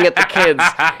yelling at the kids.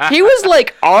 He was,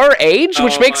 like, our age,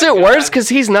 which makes it worse because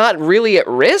he's not really at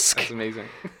risk. That's amazing.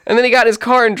 And then he got in his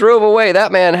car and drove away.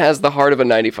 That man has the heart of a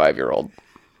 95-year-old.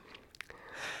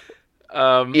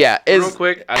 Yeah. Real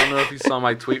quick, I don't know if you saw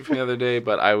my tweet from the other day,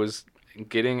 but I was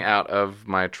getting out of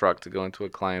my truck to go into a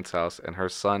client's house, and her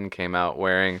son came out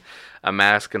wearing a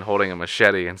mask and holding a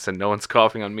machete and said, "No one's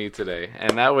coughing on me today."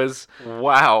 And that was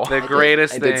Wow. the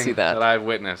greatest I did thing see that. I've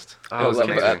witnessed. Oh, It was love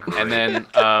amazing.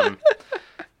 that.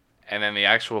 And then the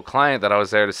actual client that I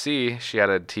was there to see, she had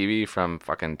a TV from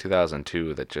fucking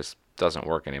 2002 that just doesn't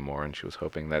work anymore, and she was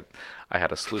hoping that I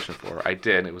had a solution for her. I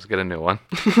did. It was get a new one.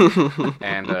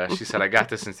 And she said, "I got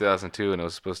this in 2002, and it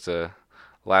was supposed to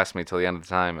last me till the end of the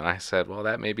time." And I said, "Well,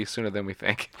 that may be sooner than we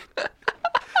think."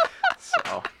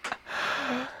 So,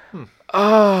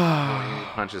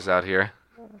 punches out here.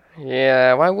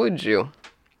 Yeah, why would you?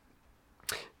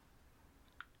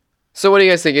 So what do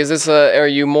you guys think? Is this are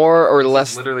you more or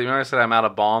less? Literally, remember I said I'm out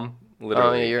of bomb?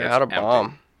 Literally, Oh, yeah, you're it's out of empty.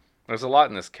 bomb. There's a lot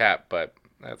in this cap, but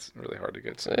that's really hard to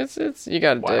get. So. It's you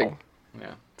gotta dig.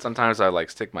 Yeah. Sometimes I like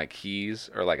stick my keys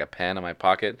or like a pen in my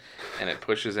pocket, and it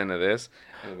pushes into this,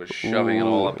 and it was shoving it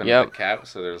all up into yep. the cap.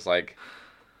 So there's like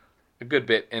a good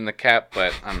bit in the cap,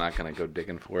 but I'm not gonna go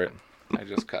digging for it. I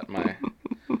just cut my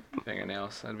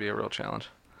fingernails. That'd be a real challenge.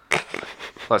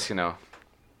 Plus,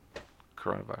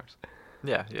 coronavirus.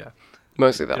 Yeah.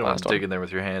 Mostly You that don't want last to one. dig in there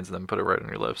with your hands and then put it right on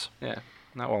your lips. Yeah.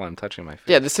 Not while I'm touching my face.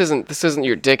 Yeah, this isn't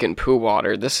your dick and poo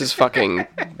water. This is fucking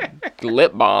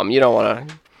lip balm. You don't want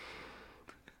to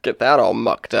get that all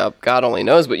mucked up. God only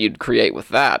knows what you'd create with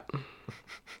that.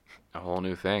 A whole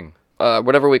new thing.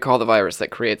 Whatever we call the virus that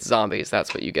creates zombies,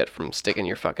 that's what you get from sticking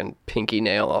your fucking pinky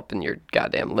nail up in your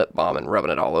goddamn lip balm and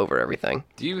rubbing it all over everything.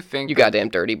 Do you think You goddamn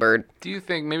dirty bird. Do you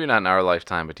think, maybe not in our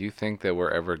lifetime, but do you think that we're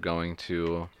ever going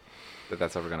to,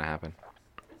 that's ever going to happen?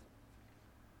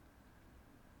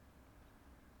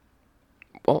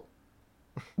 Well,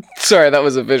 sorry, that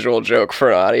was a visual joke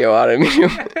for an audio. I didn't mean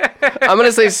to. I'm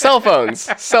gonna say cell phones.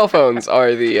 Cell phones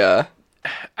are the.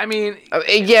 I mean,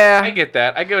 Yeah. I get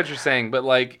that. I get what you're saying, but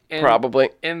like, Probably.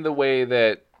 in the way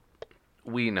that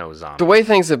we know zombies. The way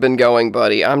things have been going,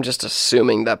 buddy, I'm just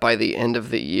assuming that by the end of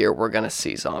the year, we're going to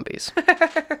see zombies.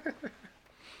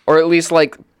 Or at least,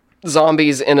 like,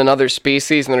 zombies in another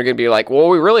species, and they're going to be like, well,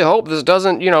 we really hope this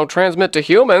doesn't, transmit to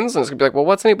humans. And it's going to be like, well,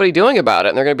 what's anybody doing about it?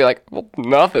 And they're going to be like, well,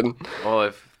 nothing. Well,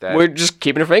 if that We're just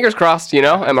keeping our fingers crossed,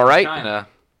 Am I right? China,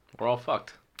 we're all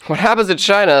fucked. What happens in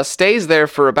China stays there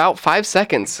for about 5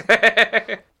 seconds.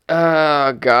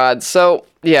 Oh, God. So,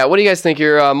 yeah, what do you guys think?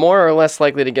 You're more or less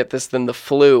likely to get this than the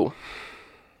flu?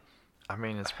 I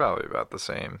mean, it's probably about the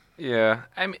same. Yeah,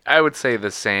 I mean, I would say the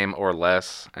same or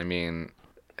less. I mean,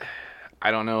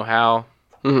 I don't know how.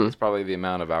 Mm-hmm. It's probably the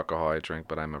amount of alcohol I drink,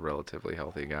 but I'm a relatively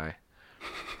healthy guy.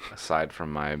 Aside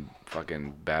from my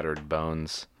fucking battered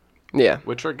bones, Yeah.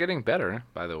 which are getting better,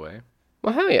 by the way.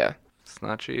 Well, hell yeah. It's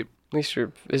not cheap. At least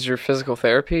is your physical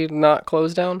therapy not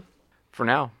closed down? For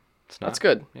now, it's not. That's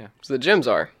good. Yeah. So the gyms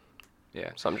are.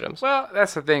 Yeah. Some gyms. Well,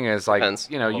 that's the thing is, like, Depends.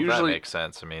 Well, that usually... makes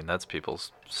sense. I mean, that's people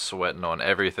sweating on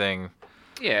everything.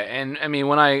 Yeah, and I mean,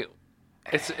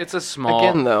 it's a small...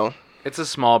 Again, though. It's a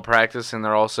small practice, and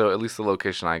they're also, at least the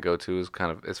location I go to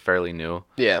is fairly new.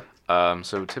 Yeah.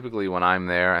 So typically when I'm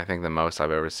there, I think the most I've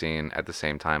ever seen at the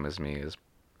same time as me is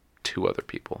 2 other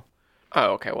people.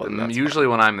 Oh, okay. Well, then that's Usually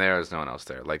when I'm there, there's no one else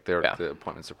there. Like, Yeah. the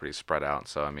appointments are pretty spread out.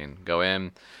 So, I mean, go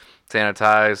in,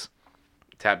 sanitize,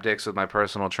 tap dicks with my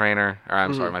personal trainer, or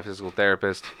I'm sorry, my physical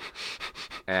therapist,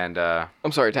 and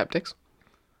I'm sorry, tap dicks.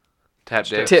 tap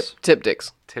dicks. Tip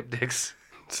dicks. Tip dicks.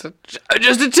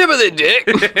 Just a tip of the dick.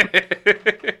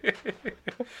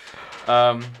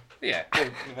 Yeah,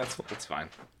 that's fine.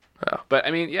 Oh. But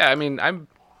I mean,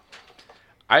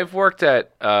 I've worked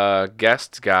at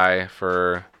guest guy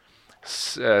for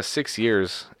 6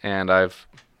 years, and I've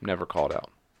never called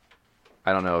out.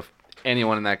 I don't know if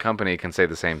anyone in that company can say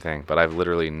the same thing, but I've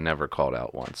literally never called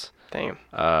out once. Damn.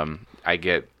 I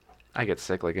get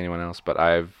sick like anyone else, but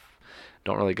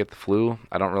don't really get the flu.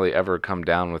 I don't really ever come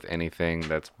down with anything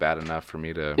that's bad enough for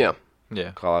me to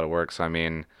Yeah. call out of work. So I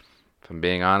mean, if I'm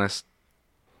being honest,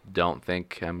 don't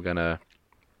think I'm gonna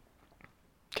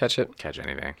Catch it. catch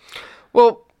anything.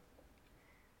 Well,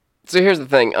 so here's the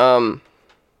thing.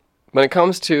 When it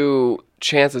comes to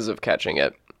chances of catching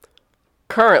it,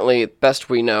 currently,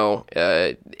 best we know,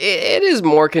 it is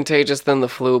more contagious than the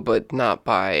flu, but not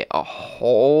by a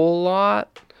whole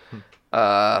lot.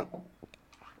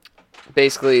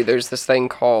 Basically, there's this thing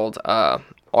called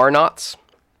R-naughts.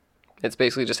 It's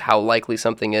basically just how likely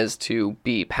something is to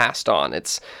be passed on.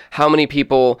 It's how many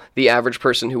people, the average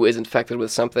person who is infected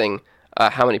with something,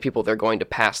 how many people they're going to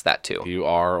pass that to. You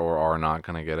are or are not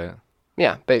gonna get it.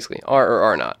 Yeah, basically, R or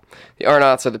R not. The R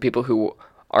naughts are the people who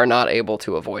are not able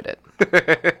to avoid it.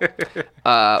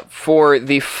 For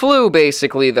the flu,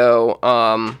 basically, though,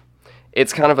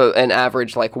 it's kind of an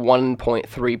average, like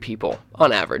 1.3 people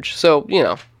on average. So,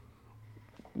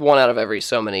 1 out of every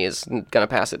so many is going to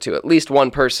pass it to at least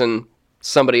one person.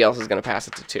 Somebody else is going to pass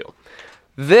it to 2.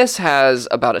 This has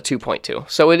about a 2.2.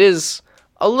 So it is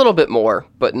a little bit more,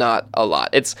 but not a lot.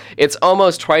 It's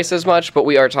almost twice as much, but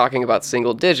we are talking about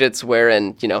single digits,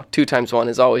 wherein, 2 times 1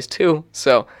 is always 2.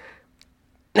 So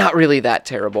not really that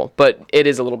terrible, but it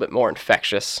is a little bit more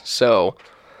infectious. So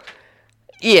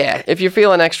yeah, if you're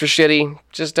feeling extra shitty,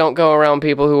 just don't go around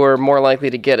people who are more likely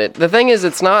to get it. The thing is,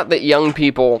 it's not that young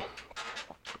people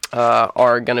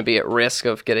are going to be at risk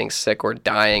of getting sick or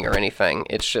dying or anything.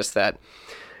 It's just that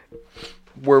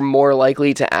we're more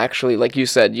likely to actually, like you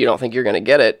said, you don't think you're going to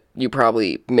get it. You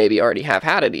probably maybe already have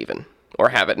had it even, or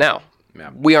have it now.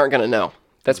 Yeah. We aren't going to know.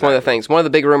 That's one of the things. One of the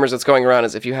big rumors that's going around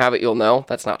is if you have it, you'll know.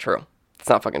 That's not true. It's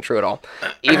not fucking true at all.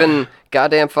 Even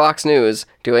goddamn Fox News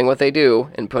doing what they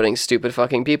do and putting stupid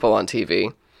fucking people on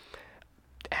TV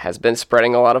has been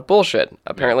spreading a lot of bullshit.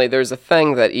 Apparently there's a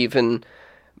thing that even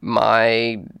not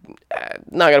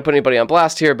going to put anybody on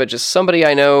blast here, but just somebody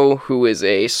I know who is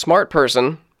a smart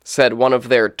person said one of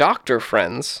their doctor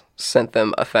friends sent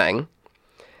them a thing.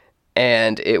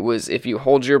 And it was, if you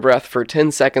hold your breath for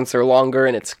 10 seconds or longer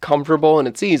and it's comfortable and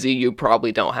it's easy, you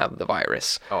probably don't have the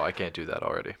virus. Oh, I can't do that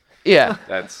already. Yeah.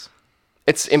 It's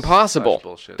It's impossible. such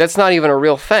bullshit. That's not even a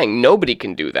real thing. Nobody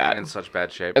can do that. in such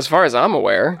bad shape. As far as I'm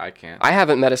aware, I can't. I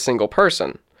haven't met a single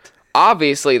person.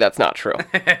 Obviously, that's not true.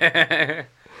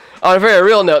 On a very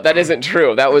real note, that isn't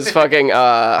true. That was fucking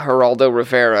Geraldo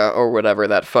Rivera or whatever,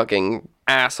 that fucking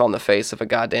ass on the face of a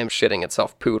goddamn shitting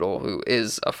itself poodle who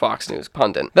is a Fox News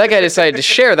pundit. That guy decided to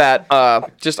share that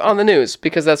just on the news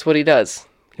because that's what he does.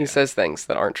 He says things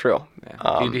that aren't true.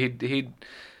 Yeah.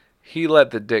 He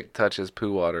let the dick touch his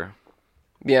poo water.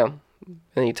 Yeah.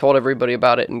 And he told everybody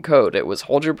about it in code. It was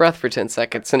hold your breath for 10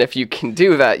 seconds, and if you can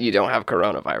do that, you don't have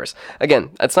coronavirus.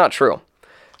 Again, that's not true.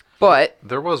 But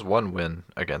There was one win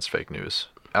against fake news.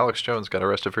 Alex Jones got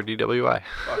arrested for DWI.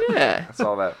 yeah, I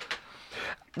saw that.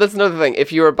 that's another thing.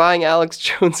 If you are buying Alex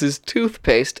Jones's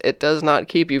toothpaste, it does not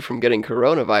keep you from getting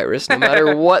coronavirus, no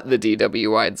matter what the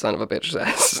DWI son of a bitch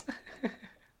says.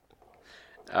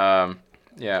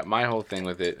 Yeah, my whole thing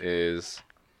with it is,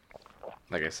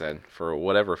 like I said, for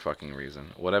whatever fucking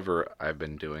reason, whatever I've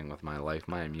been doing with my life,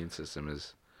 my immune system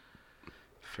is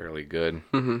fairly good.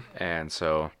 Mm-hmm. And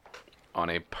so, on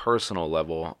a personal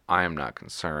level, I am not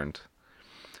concerned.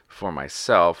 For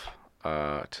myself,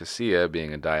 Tasia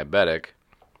being a diabetic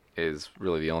is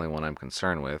really the only one I'm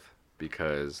concerned with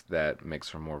because that makes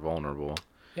her more vulnerable.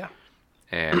 Yeah.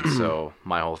 And so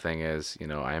my whole thing is,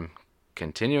 I'm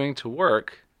continuing to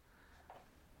work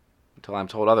until I'm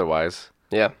told otherwise.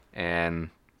 Yeah. And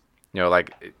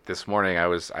like this morning, I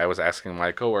was asking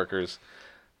my coworkers,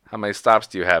 how many stops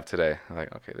do you have today? I'm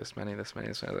like, okay, this many, this many,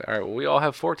 this many. All right, well, we all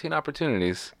have 14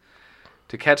 opportunities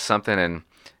to catch something and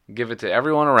give it to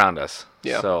everyone around us.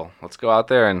 Yeah. So let's go out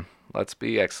there and let's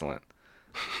be excellent.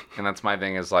 And that's my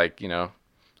thing is like,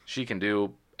 she can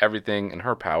do everything in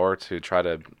her power to try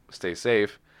to stay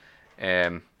safe.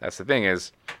 And that's the thing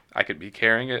is I could be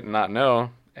carrying it and not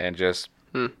know and just,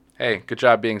 hey, good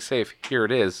job being safe. Here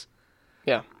it is.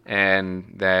 Yeah.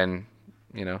 And then,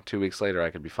 2 weeks later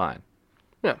I could be fine.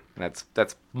 Yeah. And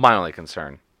that's my only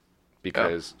concern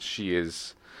because she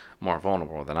is more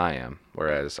vulnerable than I am,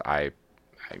 whereas I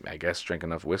guess drink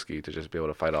enough whiskey to just be able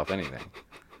to fight off anything.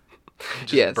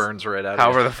 Just burns right out of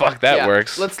However you. the fuck that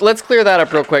works. Let's clear that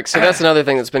up real quick. So that's another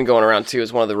thing that's been going around too.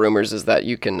 Is one of the rumors is that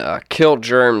you can kill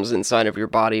germs inside of your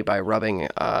body by rubbing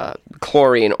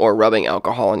chlorine or rubbing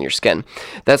alcohol on your skin.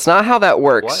 That's not how that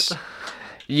works. What?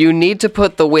 You need to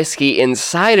put the whiskey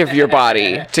inside of your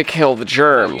body to kill the You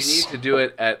germs. need to do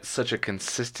it at such a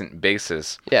consistent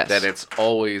basis Yes. that it's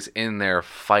always in there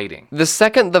fighting. The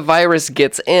second the virus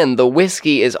gets in, the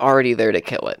whiskey is already there to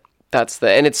kill it.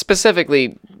 And it's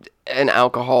specifically an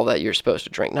alcohol that you're supposed to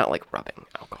drink, not like rubbing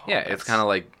alcohol. Yeah, it's kind of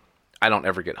like I don't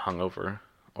ever get hungover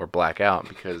or black out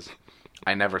because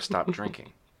I never stop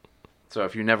drinking. So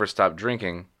if you never stop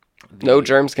drinking, No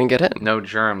germs can get in. no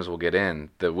germs will get in.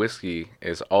 The whiskey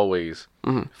is always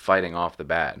fighting off the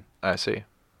bad. I see.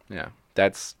 Yeah,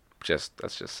 that's just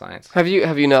science. Have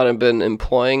you not been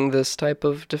employing this type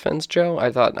of defense, Joe?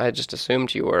 I just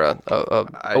assumed you were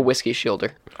a whiskey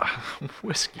shielder.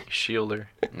 Whiskey shielder.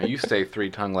 Now, you stay 3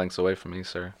 tongue lengths away from me,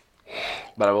 sir.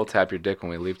 But I will tap your dick when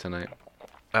we leave tonight.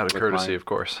 Out of courtesy, mine. of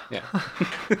course. Yeah.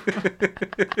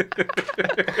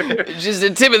 Just a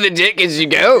tip of the dick as you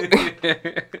go.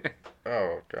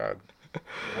 Oh, God.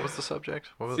 What was the subject?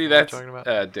 What See, were that's we talking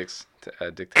about? dick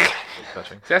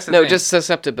Touching. That's the No, thing. just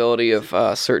susceptibility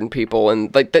of certain people,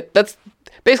 and like that's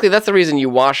basically that's the reason you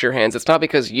wash your hands. It's not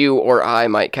because you or I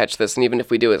might catch this, and even if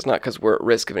we do, it's not because we're at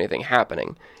risk of anything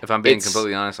happening. If I'm being it's-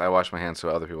 completely honest, I wash my hands so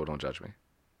other people don't judge me.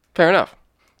 Fair enough.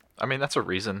 I mean, that's a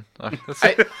reason. I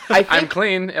think, I'm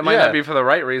clean. It might Yeah. not be for the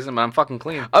right reason, but I'm fucking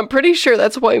clean. I'm pretty sure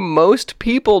that's why most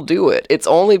people do it. It's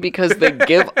only because they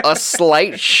give a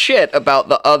slight shit about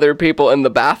the other people in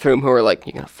the bathroom who are like,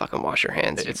 "You're gonna fucking wash your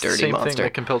hands, you It's the dirty same thing monster."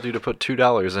 that compelled you to put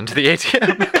 $2 into the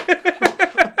ATM.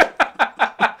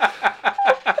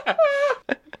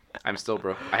 I'm still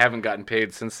broke. I haven't gotten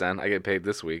paid since then. I get paid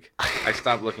this week. I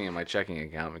stopped looking at my checking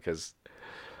account because,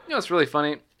 what's really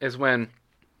funny is when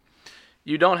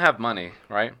you don't have money,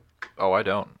 right? Oh, I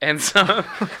don't. And some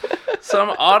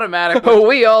automatic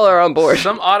We all are on board.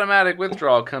 some automatic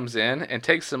withdrawal comes in and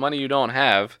takes the money you don't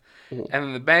have, and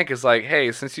then the bank is like,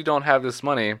 "Hey, since you don't have this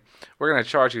money, we're gonna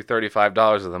charge you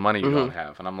 $35 of the money you don't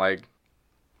have." And I'm like,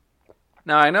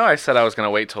 "Now I know I said I was gonna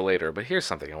wait till later, but here's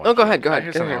something I want. Oh, go ahead. Here's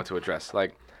Go something I ahead. want to address.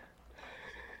 Like,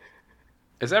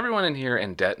 is everyone in here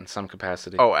in debt in some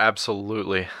capacity? Oh,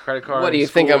 absolutely. Credit card. What do you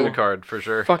think I'm- Credit card, for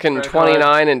sure. Fucking Credit card.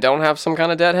 29 and don't have some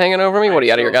kind of debt hanging over me? What are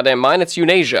you out of your so- goddamn mind? It's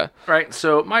Eunasia. Right.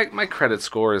 So my credit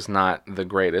score is not the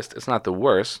greatest. It's not the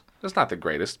worst. It's not the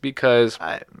greatest because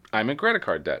I'm in credit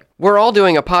card debt. We're all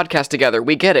doing a podcast together.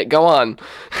 We get it. Go on.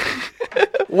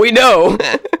 We know.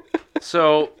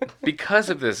 So, because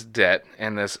of this debt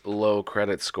and this low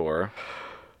credit score,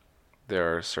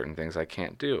 there are certain things I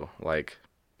can't do. Like,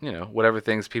 whatever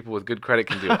things people with good credit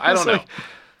can do. I don't know.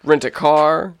 Rent a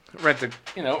car. Rent a,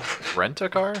 Rent a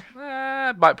car?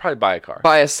 probably buy a car.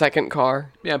 Buy a second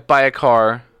car. Yeah, buy a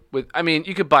car.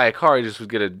 You could buy a car, you just would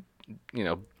get a,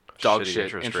 dog Shitty shit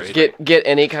interest interest rate. rate. Get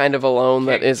any kind of a loan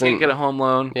that Can't isn't. get a home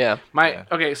loan. Yeah.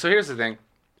 Okay, so here's the thing.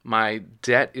 My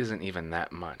debt isn't even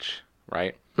that much,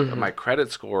 right? But my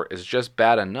credit score is just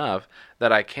bad enough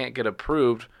that I can't get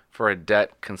approved for a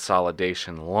debt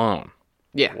consolidation loan,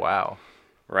 Yeah. Wow.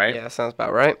 right? Yeah, sounds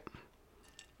about right.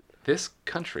 This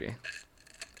country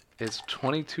is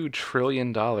 $22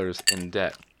 trillion in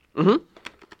debt.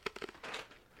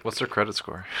 What's their credit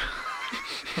score?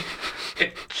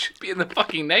 It should be in the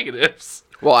fucking negatives.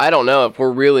 Well, I don't know if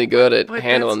we're really good at But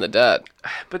handling the debt.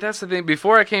 But that's the thing.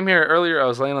 Before I came here earlier, I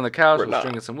was laying on the couch, I was not.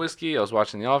 drinking some whiskey, I was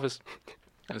watching The Office,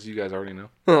 as you guys already know.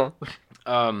 Huh.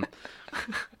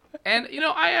 And,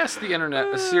 I asked the internet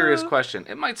a serious question.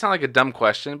 It might sound like a dumb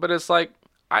question, but it's like,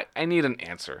 I need an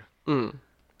answer. And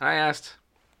I asked,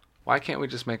 why can't we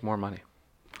just make more money?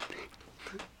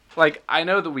 Like, I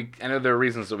know there are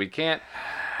reasons that we can't.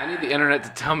 I need the internet to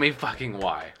tell me fucking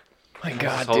why. My This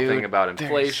God, whole dude. thing about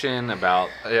inflation, about...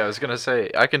 Yeah, I was gonna say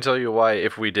I can tell you why.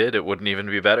 If we did, it wouldn't even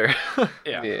be better.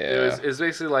 Yeah. Yeah. It was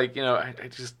basically like, I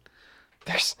just...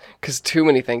 Because too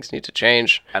many things need to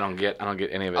change. I don't get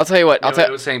any of it. I'll tell you what.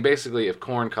 It was saying basically if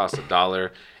corn cost $1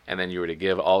 and then you were to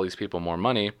give all these people more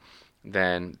money,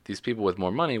 then these people with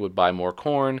more money would buy more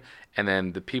corn, and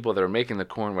then the people that are making the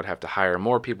corn would have to hire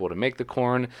more people to make the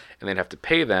corn, and they'd have to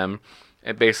pay them.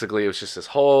 And basically it was just this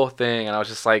whole thing, and I was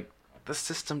just like, the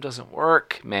system doesn't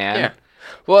work, man. Yeah.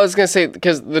 Well, I was gonna say,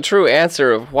 because the true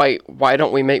answer of why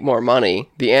don't we make more money?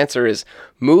 The answer is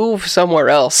move somewhere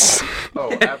else.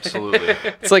 Oh, absolutely.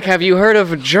 It's like, have you heard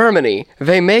of Germany?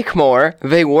 They make more,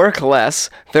 they work less,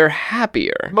 they're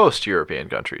happier. Most European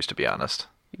countries, to be honest.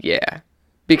 Yeah,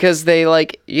 because they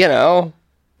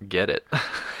Get it.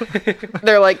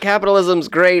 they're like, capitalism's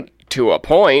great to a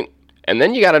point, and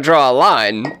then you got to draw a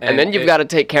line, and then you've got to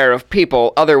take care of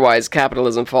people. Otherwise,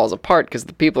 capitalism falls apart because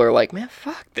the people are like, man,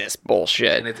 fuck this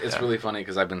bullshit. And it's really funny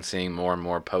because I've been seeing more and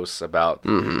more posts about,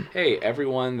 hey,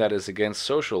 everyone that is against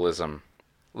socialism,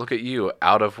 look at you,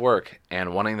 out of work,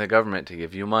 and wanting the government to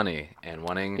give you money, and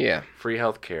wanting free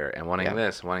health care, and wanting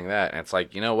this, and wanting that. And it's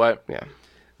like, you know what? Yeah.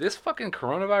 This fucking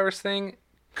coronavirus thing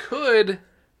could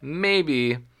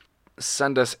maybe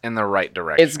send us in the right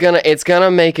direction. It's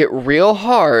gonna make it real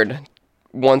hard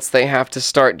once they have to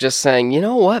start just saying, you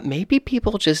know what, maybe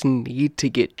people just need to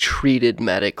get treated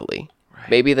medically. Right.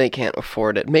 Maybe they can't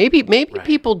afford it. Maybe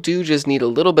people do just need a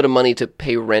little bit of money to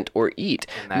pay rent or eat.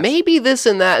 Maybe this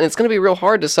and that, and it's gonna be real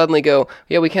hard to suddenly go,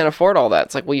 yeah, we can't afford all that.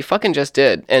 It's like, well, you fucking just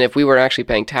did. And if we were actually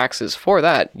paying taxes for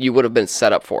that, you would have been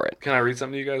set up for it. Can I read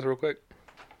something to you guys real quick?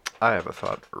 I have a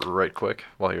thought right quick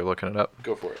while you're looking it up.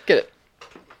 Go for it. Get it.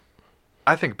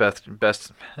 I think best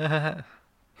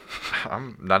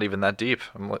I'm not even that deep.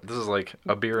 This is like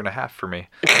a beer and a half for me.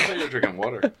 I thought you were drinking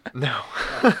water. No.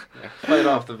 Fight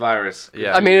off the virus.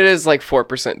 Yeah. I mean, it is like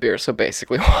 4% beer, so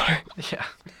basically water. Yeah.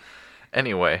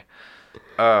 Anyway,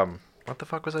 what the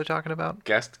fuck was I talking about?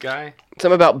 Guest guy?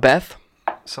 Something about Beth.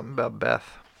 Something about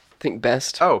Beth. I think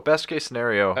best. Oh, best case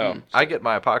scenario. Oh, I get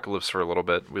my apocalypse for a little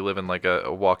bit. We live in like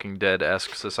a Walking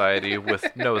Dead-esque society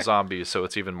with no zombies, so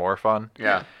it's even more fun.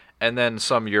 Yeah. And then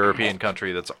some European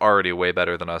country that's already way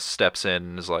better than us steps in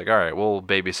and is like, all right, we'll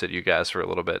babysit you guys for a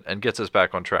little bit, and gets us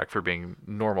back on track for being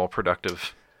normal,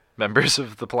 productive members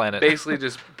of the planet. Basically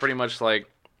just pretty much like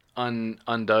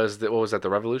undoes the, what was that, the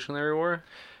Revolutionary War?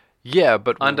 Yeah,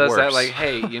 but Undoes worse. that, like,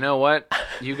 hey, you know what?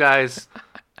 You guys,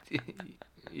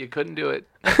 you couldn't do it.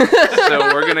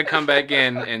 So we're going to come back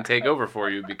in and take over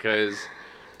for you because,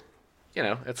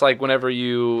 it's like whenever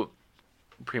you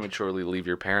prematurely leave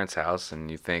your parents' house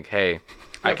and you think, hey,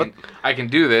 I can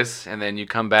do this, and then you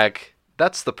come back,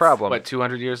 That's the problem. what,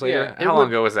 200 years later? Yeah. How long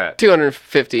ago was that?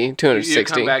 250, You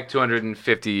 260. come back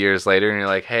 250 years later and you're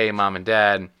like, hey, Mom and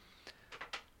Dad,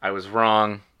 I was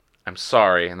wrong. I'm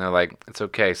sorry. And they're like, it's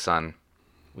okay, son.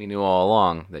 We knew all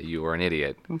along that you were an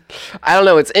idiot. I don't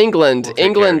know. It's England. We'll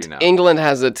take care of you now. England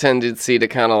has a tendency to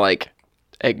kind of like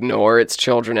ignore its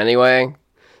children anyway.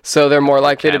 So they're more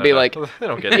likely to be like, they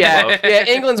don't get any yeah, love. yeah.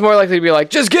 England's more likely to be like,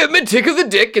 just give him a tick of the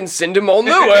dick and send him on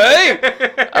the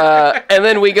way. And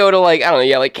then we go to like, I don't know,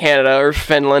 yeah, like Canada or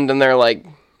Finland, and they're like,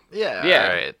 Yeah, Yeah.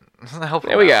 all right. Help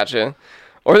yeah, we got you.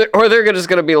 Or they're just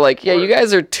gonna be like, yeah, you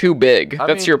guys are too big.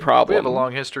 That's your problem. We have a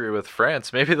long history with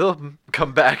France. Maybe they'll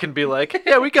come back and be like,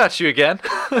 yeah, we got you again.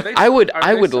 I would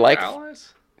Are they still like,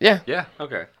 allies? yeah. Yeah.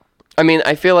 Okay. I mean,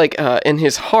 I feel like in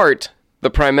his heart, the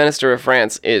Prime Minister of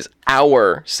France is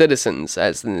our citizens,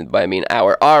 I mean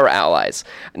our allies.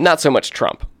 Not so much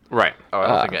Trump. Right. Oh, I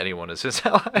don't think anyone is his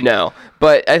ally. No,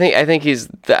 but I think he's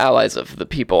the allies of the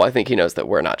people. I think he knows that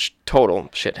we're not total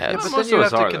shitheads. But then Most you of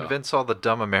have us to are, though. convince all the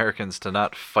dumb Americans to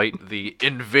not fight the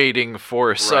invading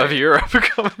force Right. of Europe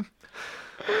coming.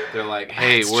 They're like,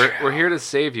 hey, we're here to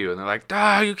save you. And they're like,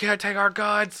 you can't take our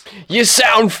guns. You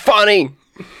sound funny.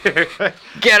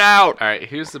 Get out. All right,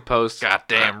 here's the post.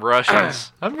 Goddamn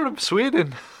Russians. I'm from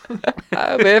Sweden.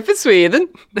 I'm here for Sweden.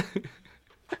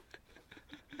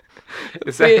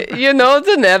 Is that, You know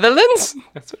the Netherlands?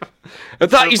 I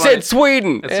thought so you funny. said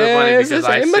Sweden. It's so funny It's the because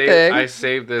I same saved, thing. I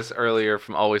saved this earlier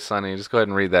from Always Sunny. Just go ahead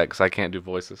and read that because I can't do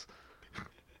voices.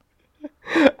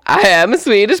 I am a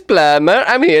Swedish plumber.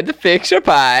 I'm here to fix your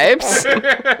pipes.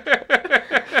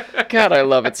 God, I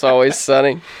love It's Always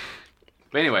Sunny.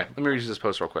 But anyway, let me read you this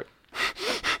post real quick.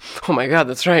 Oh my God,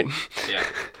 that's right.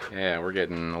 Yeah, we're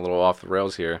getting a little off the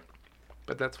rails here.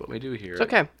 But that's what we do here. It's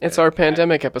okay. It's our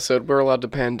pandemic episode. We're allowed to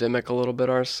pandemic a little bit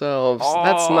ourselves.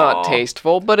 That's not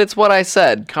tasteful, but it's what I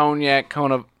said. Cognac,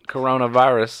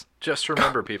 coronavirus. Just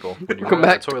remember, people, when you Come run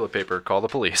out back. of toilet paper, call the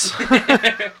police.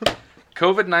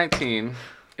 COVID-19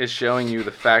 is showing you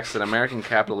the facts that American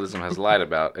capitalism has lied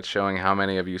about. It's showing how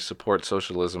many of you support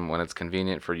socialism when it's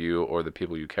convenient for you or the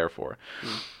people you care for.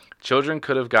 Children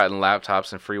could have gotten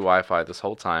laptops and free Wi-Fi this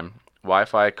whole time.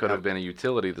 Wi-Fi could have been a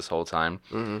utility this whole time.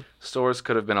 Stores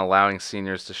could have been allowing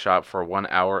seniors to shop for 1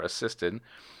 hour assisted.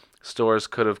 Stores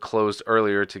could have closed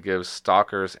earlier to give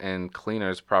stockers and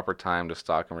cleaners proper time to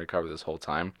stock and recover this whole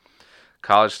time.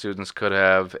 College students could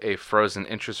have a frozen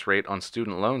interest rate on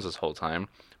student loans this whole time.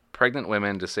 Pregnant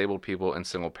women, disabled people, and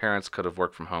single parents could have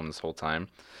worked from home this whole time.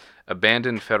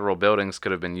 Abandoned federal buildings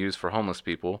could have been used for homeless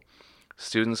people.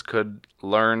 Students could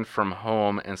learn from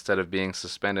home instead of being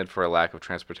suspended for a lack of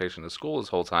transportation to school this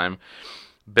whole time.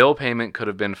 Bill payment could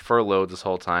have been furloughed this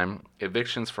whole time.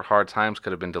 Evictions for hard times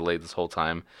could have been delayed this whole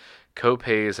time.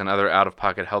 Co-pays and other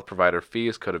out-of-pocket health provider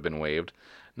fees could have been waived.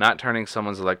 Not turning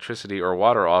someone's electricity or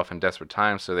water off in desperate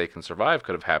times so they can survive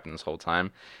could have happened this whole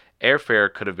time.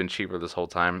 Airfare could have been cheaper this whole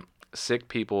time. Sick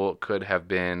people could have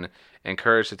been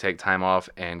encouraged to take time off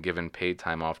and given paid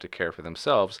time off to care for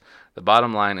themselves. The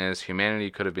bottom line is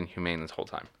humanity could have been humane this whole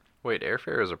time. Wait,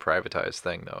 airfare is a privatized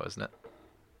thing, though, isn't it?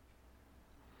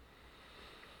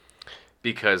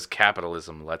 Because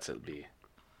capitalism lets it be.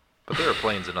 But there are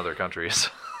planes in other countries.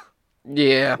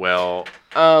 Yeah. Well,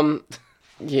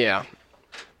 Yeah.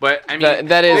 but I mean,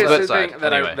 That is- here's but- the thing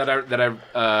that Anyway.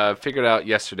 I figured out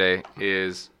yesterday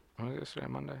is what was it, yesterday,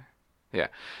 Monday? Yeah,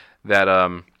 that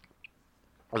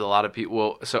with a lot of people.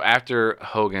 Well, so after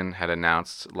Hogan had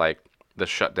announced like the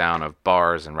shutdown of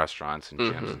bars and restaurants and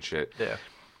gyms and shit, Yeah.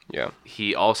 Yeah.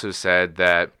 he also said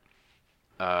that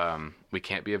we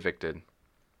can't be evicted.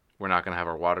 We're not going to have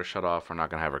our water shut off. We're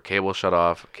not going to have our cable shut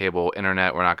off, cable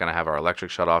internet. We're not going to have our electric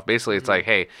shut off. Basically, it's like,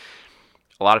 hey,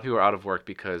 a lot of people are out of work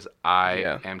because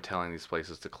I am telling these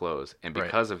places to close. And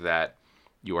because of that,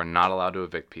 you are not allowed to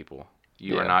evict people.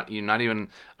 You're not even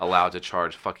allowed to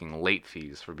charge fucking late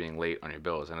fees for being late on your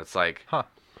bills. And it's like,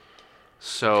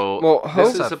 so Well,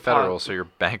 This Hogan- is federal, so your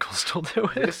bank will still do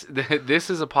it.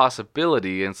 this is a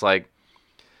possibility. And it's like,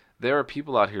 there are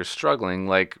people out here struggling.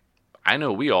 Like, I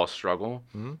know we all struggle.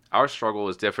 Our struggle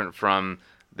is different from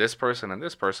this person and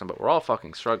this person, but we're all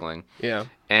fucking struggling. Yeah.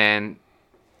 And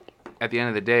at the end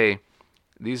of the day,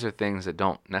 these are things that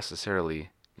don't necessarily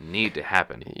need to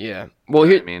happen. Yeah. Well,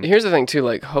 what I mean? here's the thing too.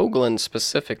 Like Hoagland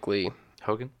specifically.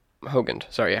 Hogan? Hogan.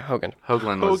 Sorry, yeah, Hogan.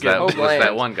 Hoagland was Hoagland.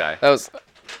 that one guy. That was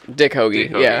Dick Hoagie.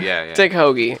 Dick Hoagie, yeah. Dick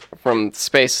Hoagie from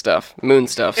space stuff, moon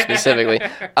stuff specifically.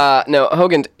 No,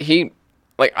 Hogan.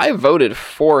 I voted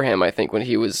for him. I think when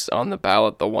he was on the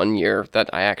ballot the one year that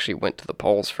I actually went to the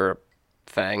polls for a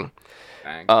thing.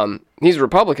 Dang. He's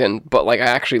Republican, but I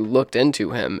actually looked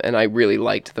into him, and I really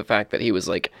liked the fact that he was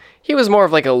more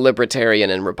of like a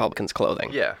libertarian in Republicans' clothing.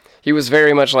 Yeah. He was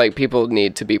very much like people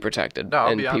need to be protected. No, I'll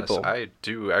and be honest. people, I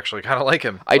do actually kind of like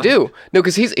him. I do. No,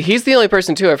 because he's the only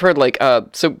person too I've heard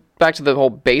so back to the whole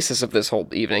basis of this whole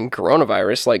evening,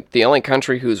 coronavirus, the only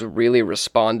country who's really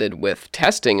responded with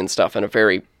testing and stuff in a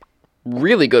very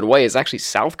really good way is actually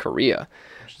South Korea.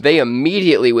 They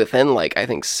immediately within I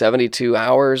think 72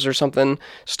 hours or something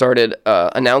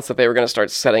announced that they were going to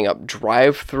start setting up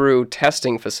drive-through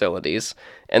testing facilities,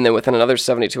 and then within another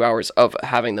 72 hours of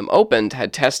having them opened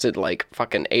had tested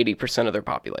fucking 80% of their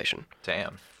population.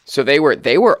 Damn. So they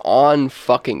were on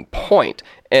fucking point.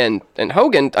 And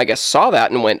Hogan, I guess, saw that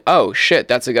and went, oh, shit,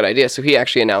 that's a good idea. So he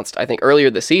actually announced, I think, earlier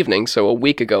this evening, so a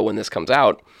week ago when this comes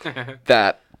out,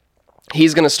 that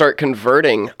he's going to start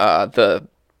converting the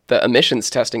emissions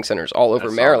testing centers all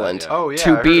over Maryland Oh, yeah, I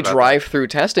to heard be about that. drive-through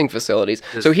testing facilities.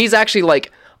 So he's actually,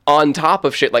 on top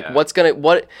of shit.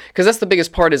 Because that's the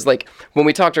biggest part is, when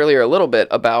we talked earlier a little bit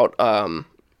about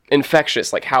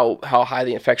infectious, how high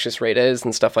the infectious rate is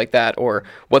and stuff like that, or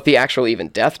what the actual even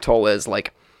death toll is,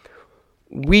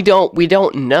 we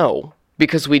don't know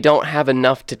because we don't have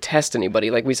enough to test anybody.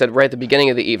 Like we said right at the beginning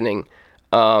of the evening,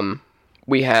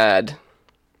 we had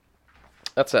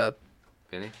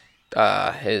Vinny?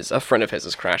 a friend of his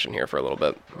is crashing here for a little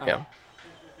bit. Yeah.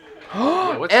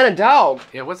 Yeah, And a dog.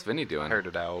 what's Vinny doing? Heard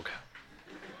a dog.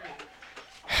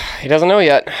 He doesn't know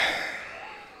yet.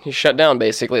 He's shut down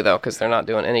basically though, because they're not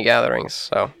doing any gatherings.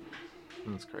 So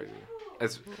That's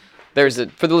crazy.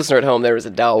 for the listener at home, there is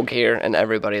a dog here, and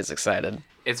everybody is excited.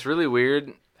 It's really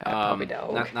weird. puppy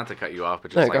dog. Not to cut you off,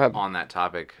 but No, just go ahead. on that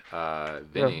topic,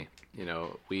 Vinny. You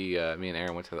know, me and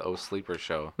Aaron went to the O Sleeper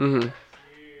show.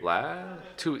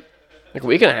 Two Like a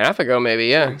week and a half ago, maybe.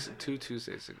 Yeah. two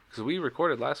Tuesdays, because we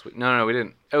recorded last week. No, we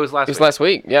didn't. It was last. It was week. last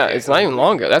week. Yeah, it's not even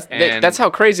longer. That's how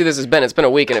crazy this has been. It's been a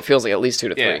week, and it feels like at least 2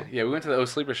 to 3. Yeah. We went to the O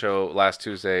Sleeper show last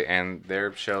Tuesday, and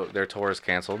their tour is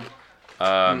canceled.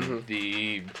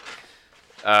 The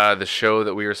show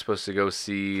that we were supposed to go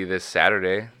see this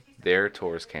Saturday, their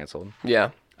tour is canceled. Yeah.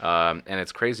 And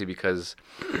it's crazy because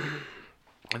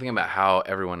I think about how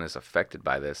everyone is affected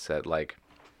by this. That like,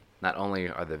 not only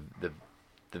are the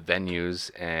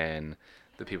venues and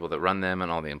the people that run them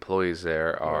and all the employees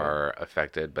there are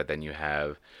affected, but then you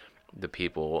have the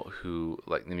people who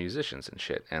like the musicians and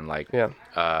shit. And like,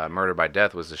 Murder by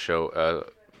Death was the show.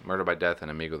 Murder by Death and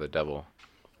Amigo the Devil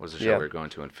was the show we were going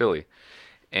to in Philly,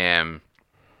 and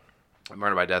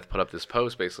Murder by Death put up this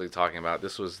post basically talking about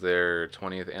this was their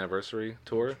 20th anniversary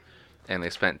tour, and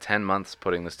they spent 10 months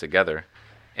putting this together,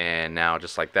 and now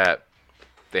just like that,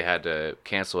 they had to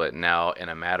cancel it. Now in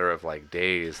a matter of like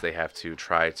days, they have to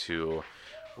try to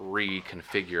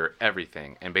reconfigure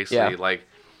everything, and basically like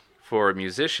for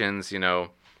musicians, you know,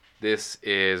 this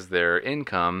is their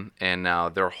income, and now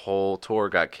their whole tour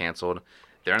got canceled.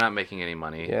 They're not making any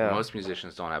money. Most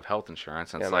musicians don't have health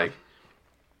insurance, and it's like,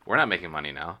 we're not making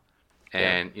money now.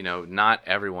 And, you know, not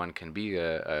everyone can be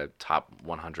a top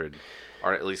 100,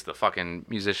 or at least the fucking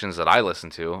musicians that I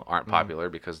listen to aren't popular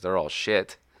because they're all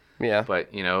shit. Yeah.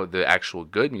 But, you know, the actual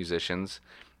good musicians,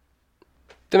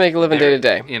 They make a living day to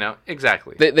day. you know,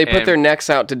 exactly. They put their necks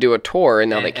out to do a tour,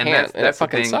 and now they and can't. And it the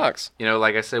fucking thing. sucks. You know,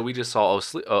 like I said, we just saw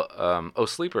O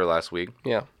Sleeper last week.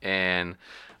 Yeah. And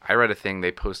I read a thing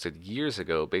they posted years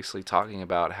ago basically talking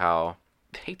about how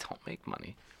they don't make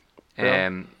money.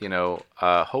 And, you know,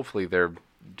 hopefully they're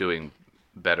doing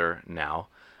better now.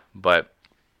 But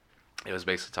it was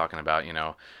basically talking about, you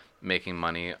know, making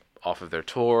money off of their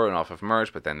tour and off of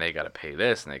merch, but then they got to pay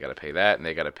this and they got to pay that and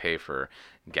they got to pay for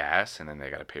gas and then they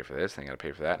got to pay for this and they got to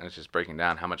pay for that. And it's just breaking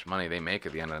down how much money they make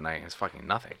at the end of the night. It's fucking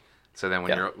nothing. So then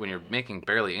when you're making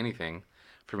barely anything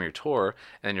from your tour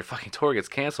and then your fucking tour gets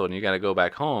canceled and you got to go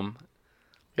back home,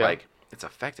 like, it's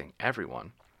affecting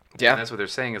everyone. Yeah. And that's what they're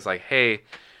saying is like, hey,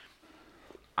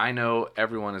 I know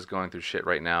everyone is going through shit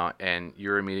right now, and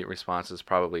your immediate response is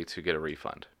probably to get a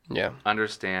refund. Yeah.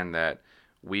 Understand that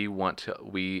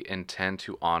we intend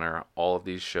to honor all of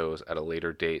these shows at a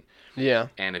later date. Yeah.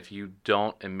 And if you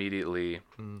don't immediately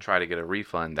try to get a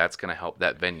refund, that's going to help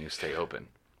that venue stay open.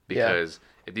 Because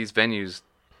if these venues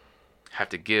have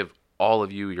to give all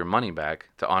of you your money back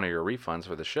to honor your refunds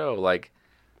for the show, like,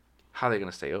 how are they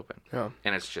going to stay open? Yeah.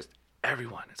 And it's just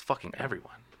everyone. It's fucking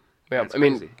everyone. Yeah. It's I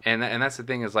mean, crazy. And that's the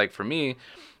thing is, like, for me,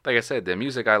 like I said, the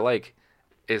music I like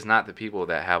is not the people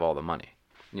that have all the money.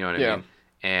 You know what I mean?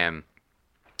 And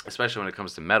especially when it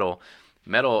comes to metal,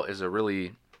 metal is a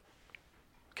really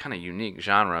kind of unique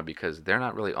genre because they're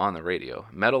not really on the radio.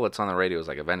 Metal that's on the radio is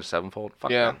like Avenged Sevenfold.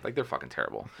 Fuck them. Like, they're fucking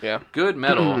terrible. Yeah. Good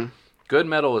metal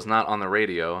is not on the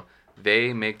radio.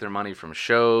 They make their money from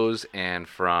shows and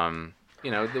from,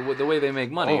 you know, the way they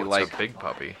make money. Oh, it's like a big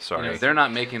puppy. you Sorry. know, they're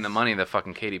not making the money that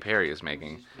fucking Katy Perry is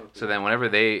making. So then whenever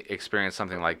they experience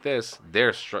something like this, they're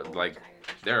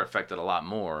affected a lot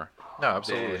more No,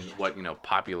 absolutely. than what, you know,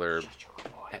 popular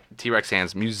T-Rex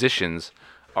hands musicians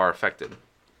are affected.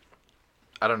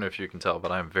 I don't know if you can tell,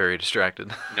 but I'm very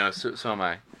distracted. No, so am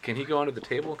I. Can he go under the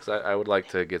table? Because I would like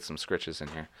to get some scritches in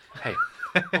here. Hey,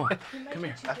 come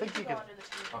here. I think you can.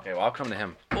 Okay, well, I'll come to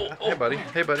him. Hey, buddy.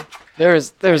 Hey, buddy.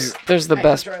 there's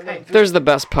the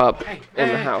best pup in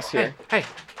the house here. Hey,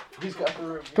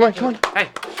 Come on. hey.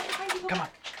 Come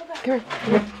here.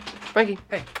 Frankie.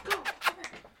 Hey.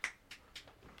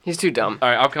 He's too dumb. All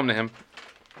right, I'll come to him.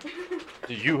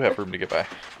 Do you have room to get by?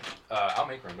 I'll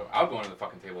make room. I'll go under the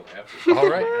fucking table if I have to. All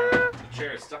right. The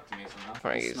chair is stuck to me somehow.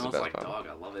 Frankie's It the smells best like pup. dog.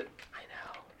 I love it.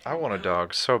 I want a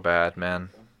dog so bad, man.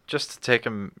 Just to take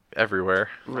him everywhere.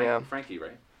 Yeah. Frankie,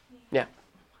 right? Yeah.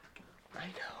 I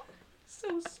know.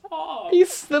 So soft.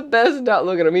 He's the best dog.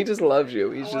 Look at him. He just loves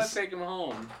you. He's I want just. to take him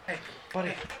home. Hey,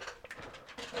 Buddy.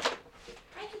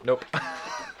 Nope.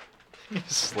 He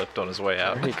slipped on his way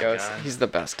out. There he goes. He's the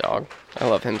best dog. I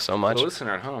love him so much. the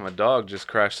listener at home, a dog just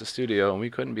crashed the studio, and we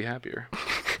couldn't be happier.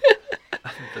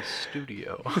 The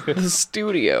studio. The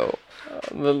studio.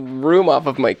 The room off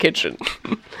of my kitchen.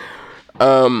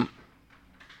 I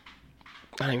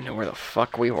don't even know where the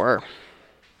fuck we were.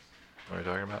 What are you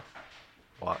talking about?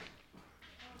 What?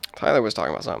 Tyler was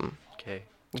talking about something. Okay.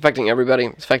 It's affecting everybody.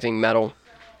 It's affecting metal.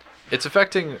 It's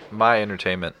affecting my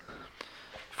entertainment.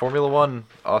 Formula One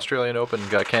Australian Open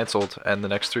got canceled, and the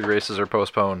next 3 races are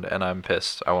postponed, and I'm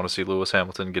pissed. I want to see Lewis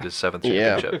Hamilton get his 7th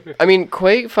championship. I mean,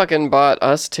 Quake fucking bought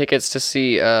us tickets to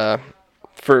see,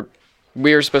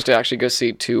 we were supposed to actually go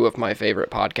see 2 of my favorite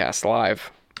podcasts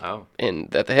live Oh.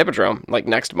 at the Hippodrome, like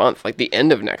next month, like the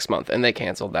end of next month, and they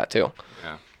canceled that too.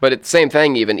 Yeah. But it's the same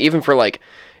thing even for like,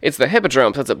 it's the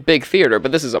Hippodrome, so it's a big theater,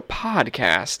 but this is a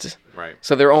podcast. Right.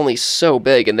 So they're only so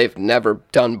big, and they've never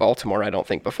done Baltimore, I don't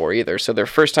think, before either. So their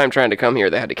first time trying to come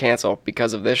here, they had to cancel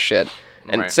because of this shit.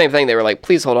 And Right. same thing, they were like,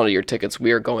 please hold on to your tickets.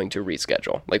 We are going to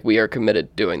reschedule. Like, we are committed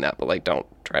to doing that, but like, don't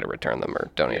try to return them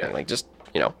or do anything. Yeah. Like, just,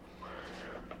 you know.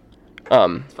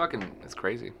 It's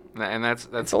crazy. And that's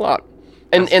It's a lot.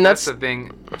 And that's the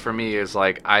thing for me is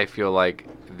like, I feel like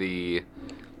the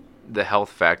health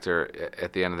factor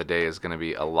at the end of the day is going to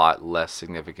be a lot less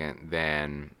significant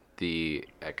than the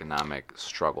economic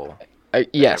struggle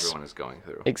yes, everyone is going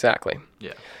through. exactly.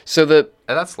 Yeah. So And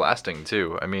that's lasting,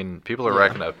 too. I mean, people are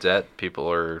racking up debt.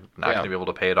 People are not Yeah. going to be able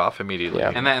to pay it off immediately.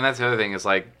 Yeah. And that's the other thing is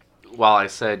like, while I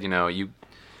said,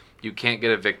 you can't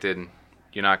get evicted,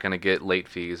 you're not going to get late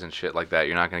fees and shit like that.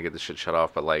 You're not going to get the shit shut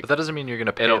off, but like, But that doesn't mean you're going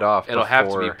to pay it off it'll have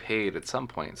to be before- paid at some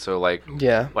point. So like,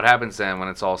 Yeah. what happens then when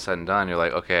it's all said and done? You're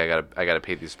like, okay, I gotta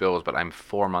pay these bills, but I'm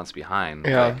 4 months behind.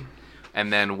 Yeah. Like,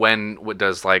 and then what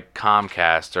does like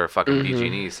Comcast or fucking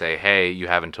BG&E say? Hey, you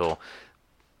have until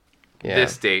yeah.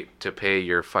 this date to pay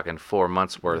your fucking 4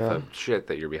 months worth of shit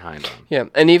that you're behind on. Yeah,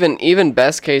 and even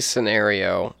best case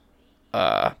scenario,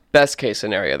 they're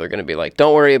going to be like,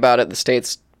 don't worry about it. The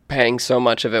state's paying so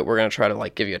much of it. We're going to try to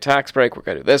like give you a tax break. We're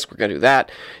going to do this. We're going to do that.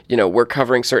 You know, we're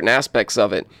covering certain aspects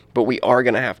of it, but we are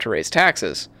going to have to raise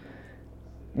taxes.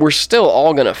 We're still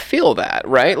all going to feel that,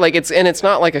 right? Like it's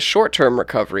not like a short-term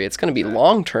recovery. It's going to be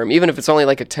long-term. Even if it's only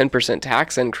like a 10%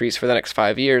 tax increase for the next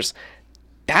 5 years,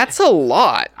 that's a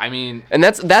lot. I mean, And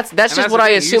that's just what I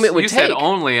assume it would you take. said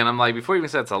only, and I'm like, before you even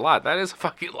said it's a lot, that is a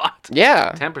fucking lot.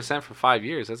 Yeah. 10% for 5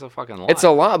 years, that's a fucking lot. It's a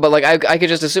lot, but like I could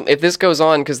just assume if this goes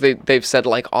on, because they've said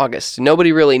like August,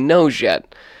 nobody really knows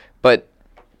yet. But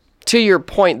to your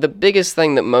point, the biggest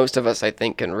thing that most of us I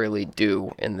think can really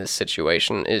do in this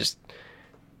situation is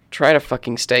try to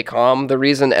fucking stay calm. The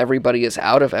reason everybody is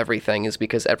out of everything is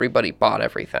because everybody bought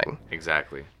everything.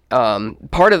 Exactly.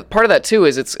 Part of that too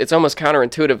is it's almost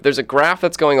counterintuitive. There's a graph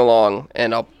that's going along,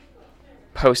 and I'll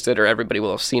post it, or everybody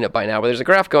will have seen it by now. But there's a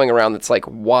graph going around that's like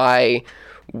why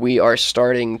we are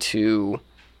starting to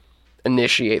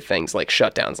initiate things like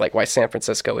shutdowns, like why San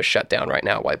Francisco is shut down right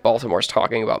now, why Baltimore's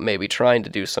talking about maybe trying to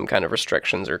do some kind of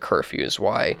restrictions or curfews,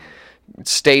 why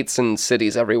states and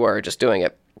cities everywhere are just doing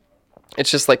it. It's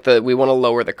just like we want to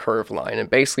lower the curve line, and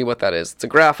basically what that is, it's a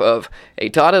graph of a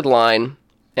dotted line,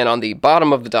 and on the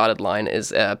bottom of the dotted line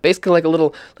is basically like a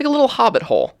little hobbit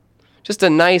hole, just a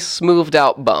nice smoothed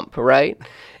out bump, right?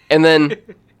 And then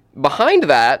behind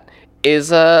that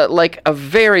is like a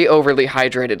very overly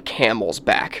hydrated camel's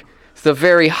back. It's a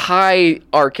very high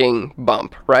arcing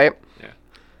bump, right? Yeah.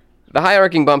 The high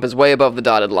arcing bump is way above the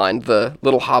dotted line. The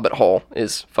little hobbit hole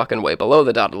is fucking way below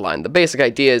the dotted line. The basic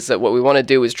idea is that what we want to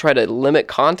do is try to limit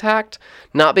contact,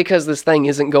 not because this thing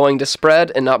isn't going to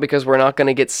spread, and not because we're not going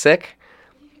to get sick.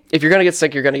 If you're going to get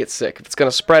sick, you're going to get sick. If it's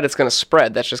going to spread, it's going to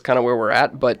spread. That's just kind of where we're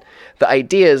at. But the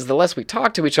idea is the less we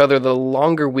talk to each other, the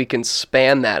longer we can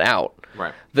span that out.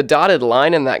 Right. The dotted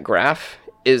line in that graph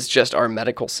is just our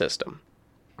medical system.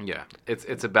 Yeah.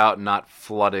 It's about not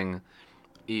flooding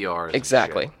ERs. and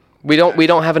Exactly. shit. We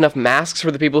don't have enough masks for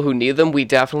the people who need them. We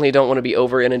definitely don't want to be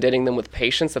over inundating them with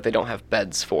patients that they don't have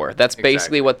beds for. That's basically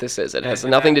Exactly. what this is. It has And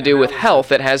nothing to that do with was the-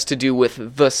 health. It has to do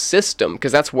with the system,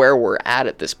 because that's where we're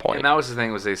at this point. And that was the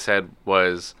thing was they said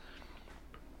was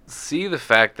see the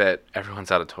fact that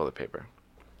everyone's out of toilet paper.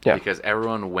 Yeah. Because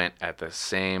everyone went at the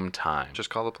same time. Just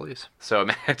call the police. So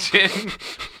imagine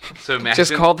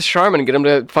Just call the Charmin and get him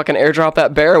to fucking airdrop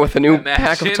that bear with a new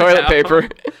pack of Imagine toilet how- paper.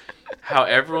 how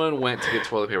everyone went to get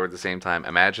toilet paper at the same time.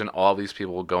 Imagine all these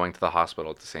people going to the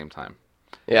hospital at the same time.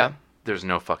 Yeah, There's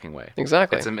no fucking way.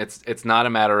 exactly. It's not a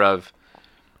matter of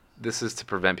this is to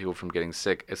prevent people from getting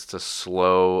sick. It's to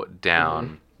slow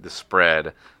down the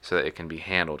spread so that it can be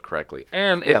handled correctly.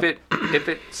 And if Yeah.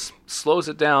 it slows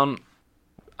it down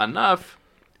enough,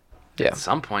 Yeah, at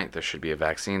some point there should be a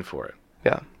vaccine for it.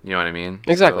 yeah, You know what I mean?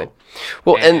 exactly. So-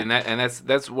 Well, and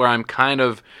that's where I'm kind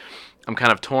of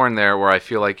torn there, where I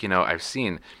feel like, I've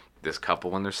seen this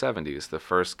couple in their 70s, the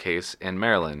first case in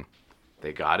Maryland.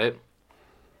 They got it.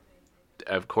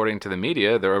 According to the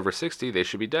media, they're over 60. They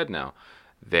should be dead now.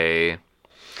 They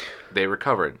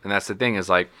recovered. And that's the thing is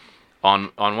like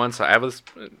on one side, I have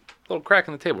little crack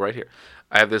in the table right here.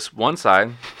 I have this one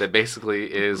side that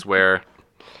basically is where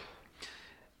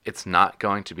it's not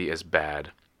going to be as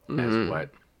bad as what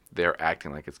they're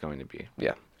acting like it's going to be.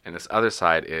 Yeah. And this other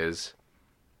side is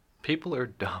People are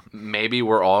dumb. maybe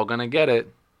we're all going to get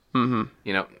it. Mm-hmm.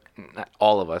 You know, not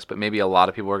all of us, but maybe a lot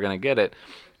of people are going to get it.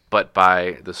 But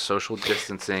by the social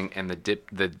distancing and the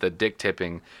dick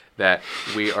tipping, that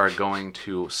we are going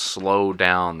to slow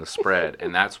down the spread.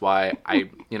 And that's why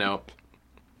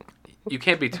you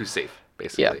can't be too safe,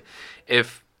 basically. Yeah.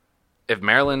 If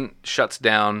Maryland shuts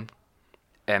down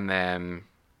and then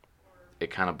it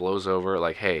kind of blows over,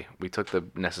 like, hey, we took the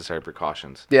necessary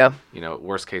precautions. Yeah. You know,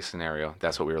 worst case scenario,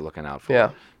 that's what we were looking out for.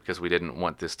 Yeah. Because we didn't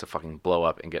want this to fucking blow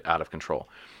up and get out of control.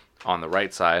 On the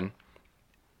right side,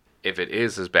 if it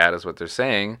is as bad as what they're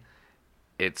saying,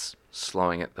 it's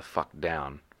slowing it the fuck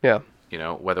down. Yeah. You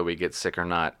know, whether we get sick or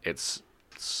not, it's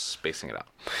spacing it out.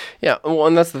 Yeah, well,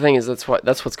 and that's the thing is that's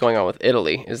what's going on with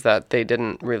Italy is that they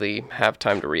didn't really have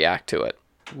time to react to it.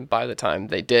 By the time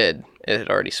they did, it had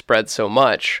already spread so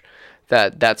much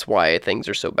that's why things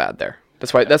are so bad there.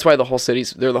 That's why the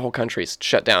whole country's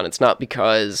shut down. It's not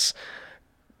because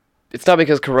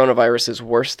coronavirus is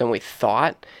worse than we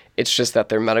thought. It's just that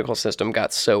their medical system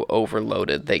got so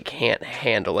overloaded they can't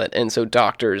handle it. And so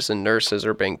doctors and nurses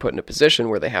are being put in a position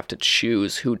where they have to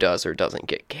choose who does or doesn't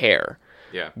get care.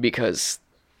 Yeah. Because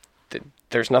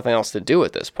there's nothing else to do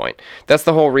at this point. That's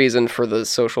the whole reason for the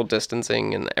social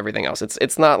distancing and everything else.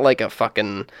 It's not like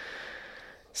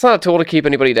it's not a tool to keep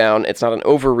anybody down. It's not an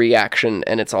overreaction,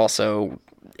 and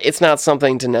it's not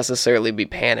something to necessarily be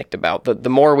panicked about. The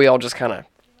more we all just kind of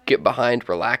get behind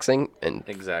relaxing and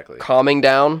Exactly. calming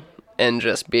down and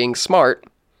just being smart,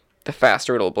 the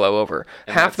faster it'll blow over.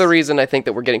 Half the reason I think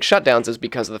that we're getting shutdowns is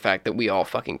because of the fact that we all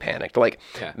fucking panicked. Like,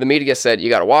 the media said, you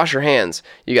gotta wash your hands,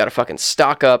 you gotta fucking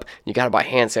stock up, you gotta buy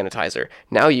hand sanitizer.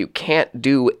 Now you can't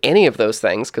do any of those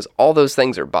things because all those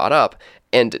things are bought up.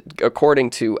 And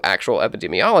according to actual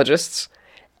epidemiologists,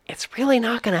 it's really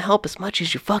not gonna help as much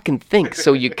as you fucking think.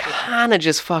 So you kinda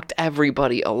just fucked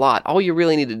everybody a lot. All you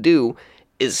really need to do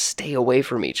is stay away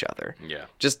from each other. Yeah.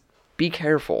 Just be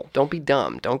careful. Don't be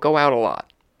dumb. Don't go out a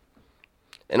lot.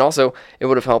 And also, it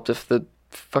would have helped if the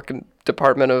fucking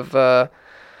Department of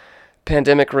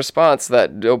Pandemic Response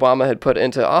that Obama had put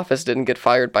into office didn't get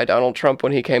fired by Donald Trump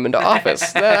when he came into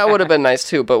office. That would have been nice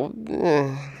too, but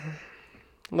a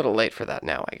little late for that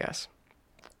now, I guess.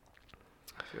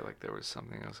 I feel like there was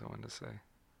something else I wanted to say.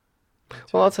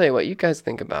 Well, I'll tell you what. You guys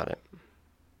think about it.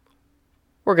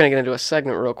 We're going to get into a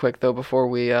segment real quick, though, before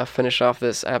we finish off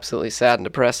this absolutely sad and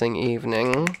depressing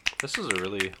evening. This was a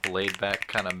really laid-back,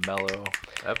 kind of mellow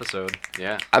episode.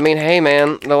 Yeah. I mean, hey,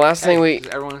 man, the last thing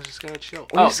Everyone's just gonna chill.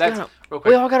 real quick.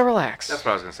 We all got to relax. That's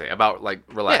what I was gonna say about like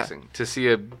relaxing. To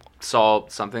see saw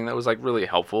something that was like really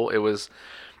helpful. It was,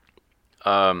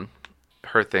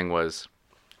 her thing was,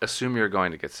 assume you're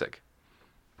going to get sick.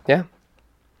 Yeah.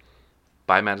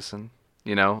 Buy medicine.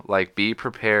 You know, like be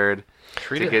prepared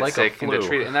Treat to it get like sick a and to flu.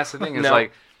 treat it. And that's the thing is No.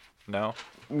 like, No?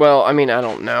 Well, I mean, I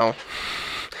don't know.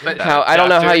 but I don't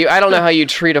know how you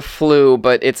treat a flu,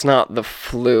 but it's not the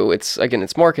flu. It's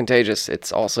more contagious.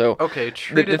 It's also Okay,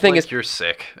 treat the it thing like is- you're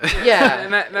sick. yeah.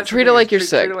 And that's treat the it thing like is you're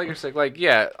sick. Treat it like you're sick. Like,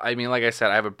 yeah, I mean, like I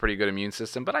said, I have a pretty good immune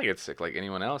system, but I get sick like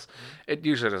anyone else. It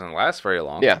usually doesn't last very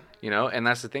long. Yeah. You know, and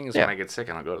that's the thing is Yeah. when I get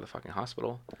sick, I don't go to the fucking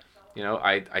hospital. You know,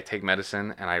 I take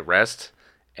medicine and I rest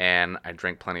and I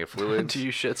drink plenty of fluids. Do you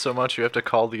shit so much you have to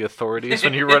call the authorities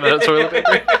when you run out of toilet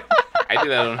paper? I do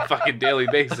that on a fucking daily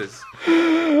basis.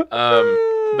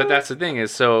 But that's the thing is,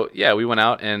 so yeah, we went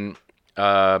out and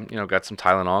got some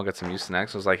Tylenol, got some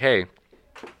Mucinex. I was like, hey,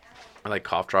 I like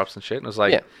cough drops and shit. And I was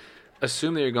like, Yeah.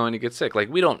 assume that you're going to get sick. Like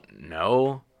we don't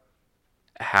know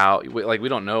how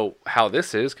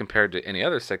this is compared to any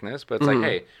other sickness, but it's like,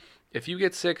 hey, if you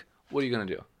get sick, what are you gonna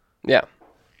do? Yeah.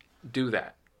 Do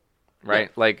that, right?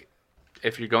 Like,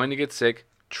 if you're going to get sick,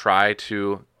 try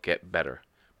to get better.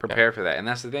 Prepare for that. And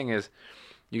that's the thing is,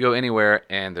 you go anywhere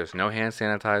and there's no hand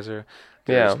sanitizer,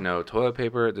 there's no toilet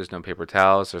paper, there's no paper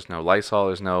towels, there's no Lysol,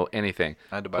 there's no anything.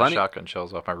 I had to buy shotgun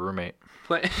shells off my roommate.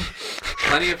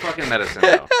 Plenty of fucking medicine,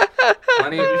 though.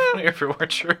 If you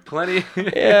weren't sure. Plenty.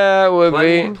 Yeah, it would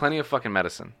be. Plenty of fucking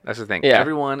medicine. That's the thing. Yeah.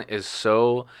 Everyone is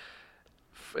so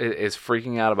is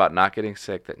freaking out about not getting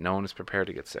sick that no one is prepared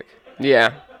to get sick.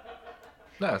 Yeah.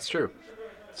 No, it's true.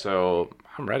 So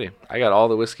I'm ready. I got all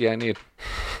the whiskey I need.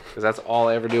 Because that's all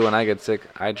I ever do when I get sick.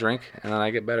 I drink and then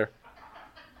I get better.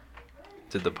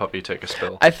 Did the puppy take a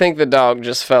spill? I think the dog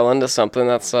just fell into something.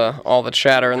 That's all the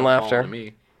chatter and laughter. Follow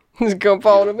me. He's gonna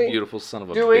follow to me. Beautiful son of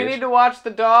a Do bitch. we need to watch the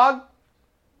dog?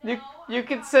 You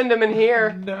can send him in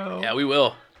here. No. Yeah, we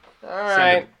will. All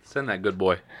right. Send that good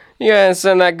boy. You guys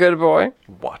send that good boy.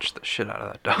 Watch the shit out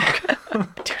of that dog.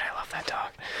 Dude, I love that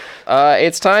dog.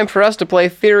 It's time for us to play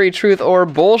Theory, Truth, or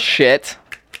Bullshit.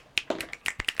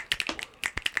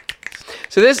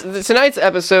 So tonight's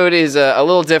episode is a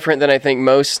little different than I think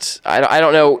most. I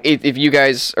don't know if you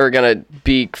guys are gonna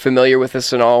be familiar with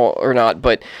this and all or not,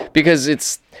 but because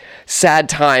it's sad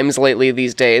times lately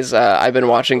these days, I've been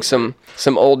watching some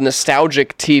old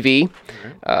nostalgic TV.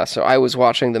 So I was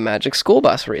watching The Magic School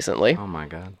Bus recently. Oh my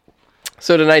god.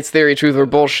 So tonight's Theory, Truth, or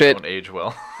Bullshit. Don't age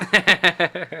well.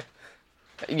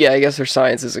 Yeah, I guess their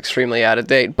science is extremely out of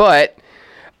date. But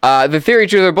the Theory,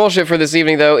 Truth, or Bullshit for this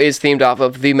evening, though, is themed off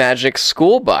of The Magic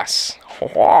School Bus.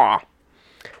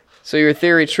 So your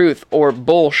Theory, Truth, or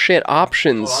Bullshit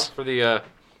options. For the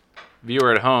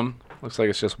viewer at home, looks like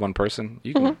it's just one person.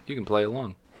 You can play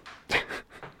along.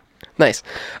 Nice.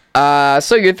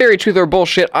 So your Theory, Truth, or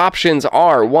Bullshit options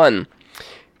are 1.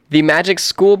 The Magic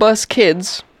School Bus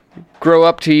kids grow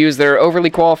up to use their overly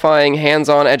qualifying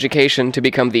hands-on education to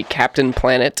become the Captain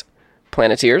Planet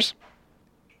Planeteers.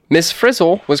 Miss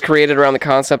Frizzle was created around the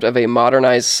concept of a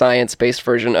modernized science-based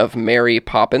version of Mary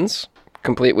Poppins,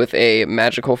 complete with a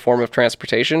magical form of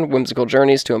transportation, whimsical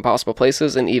journeys to impossible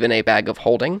places, and even a bag of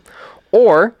holding.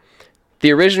 Or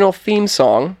the original theme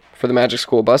song for the Magic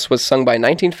School Bus was sung by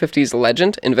 1950s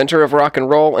legend, inventor of rock and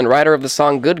roll, and writer of the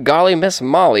song Good Golly Miss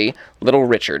Molly, Little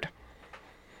Richard.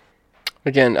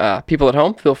 Again, people at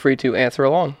home, feel free to answer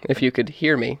along if you could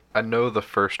hear me. I know the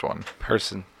first one.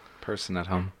 Person at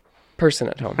home. Person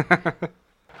at home.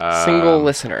 Single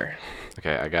listener.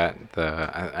 Okay, I got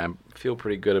I feel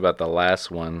pretty good about the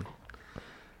last one.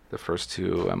 The first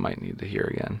two I might need to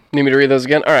hear again. Need me to read those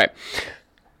again? All right.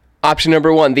 Option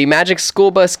number 1. The Magic School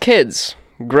Bus kids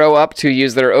grow up to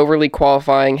use their overly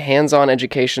qualifying hands-on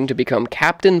education to become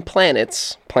Captain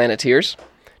Planet's Planeteers.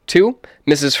 2.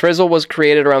 Mrs. Frizzle was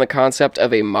created around the concept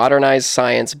of a modernized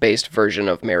science-based version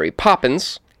of Mary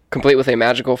Poppins, complete with a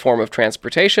magical form of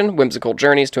transportation, whimsical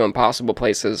journeys to impossible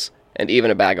places, and even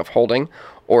a bag of holding.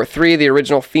 Or 3. The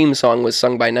original theme song was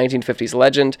sung by 1950s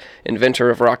legend, inventor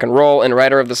of rock and roll, and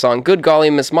writer of the song Good Golly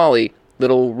Miss Molly,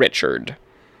 Little Richard.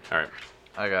 All right.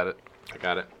 I got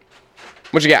it.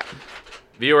 What you got?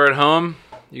 Viewer at home,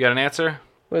 you got an answer?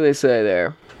 What do they say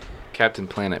there? Captain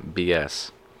Planet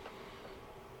BS.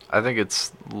 I think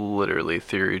it's literally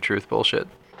Theory, Truth, Bullshit.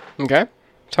 Okay.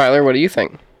 Tyler, what do you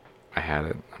think? I had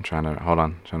it. I'm trying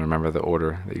to remember the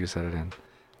order that you said it in.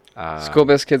 School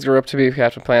bus kids grew up to be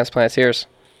Captain Planet's Planeteers.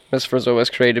 Miss Frizzle was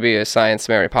created to be a science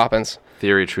Mary Poppins.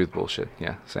 Theory, Truth, Bullshit.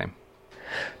 Yeah, same.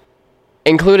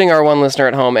 Including our one listener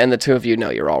at home and the two of you know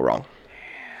you're all wrong.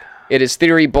 It is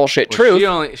Theory, Bullshit, Well,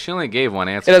 Truth. She only gave one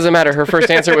It answer. doesn't matter. Her first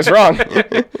answer was wrong.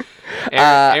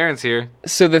 Aaron's here.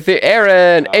 So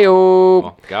Aaron, ayo.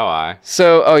 Well, go I.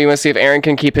 So, you want to see if Aaron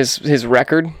can keep his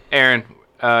record? Aaron,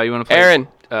 you want to play? Aaron.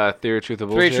 Theory, Truth, or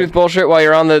Bullshit. Theory, Truth, Bullshit. While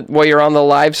you're on the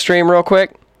live stream, real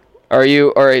quick. Or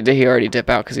did he already dip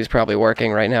out because he's probably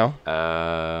working right now?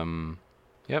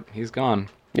 Yep, he's gone.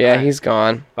 Yeah, Bye. he's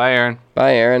gone. Bye, Aaron.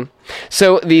 Bye, Aaron.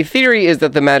 So the theory is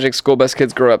that the Magic School Bus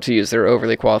kids grow up to use their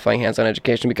overly qualifying hands-on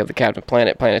education to become the Captain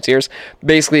Planeteers.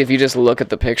 Basically, if you just look at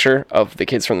the picture of the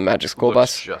kids from the Magic School Looks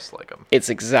Bus, just like them. it's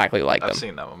exactly like I've them.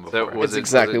 seen that one So before. It's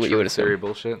exactly what you would assume. Theory,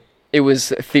 Bullshit. It was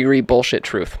Theory, Bullshit,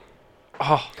 Truth.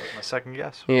 Oh, my second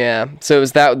guess. Yeah. So it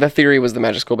was the theory was the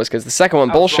Magic School Bus kids. The second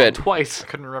one, I was wrong Bullshit. twice. I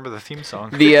couldn't remember the theme song.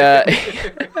 The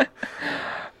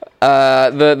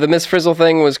Miss Frizzle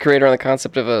thing was created on the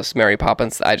concept of a Mary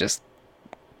Poppins. I just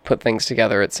put things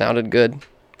together. It sounded good.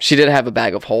 She did have a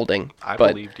bag of holding. I but,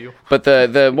 believed you. But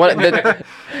the one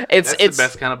it's That's the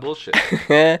best kind of bullshit.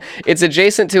 it's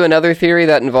adjacent to another theory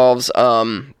that involves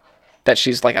that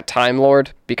she's like a Time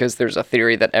Lord, because there's a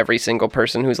theory that every single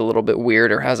person who's a little bit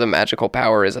weird or has a magical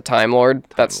power is a Time Lord.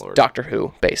 That's Lord. Doctor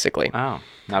Who, basically. Oh,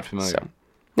 not familiar. So,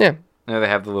 yeah. No, they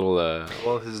have the little.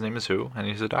 Well, his name is Who, and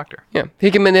he's a doctor. Yeah, he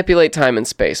can manipulate time and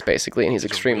space, basically, and he's a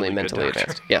extremely really good mentally doctor.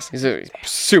 advanced. Yes, he's a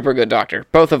super good doctor,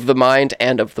 both of the mind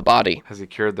and of the body. Has he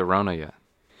cured the Rona yet?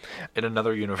 In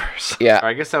another universe. Yeah, Or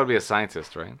I guess that would be a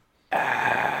scientist, right?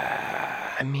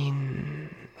 I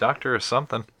mean, Doctor or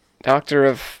something. doctor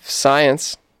of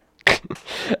science.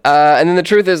 And then the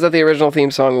truth is that the original theme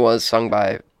song was sung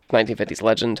by 1950s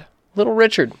legend Little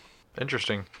Richard,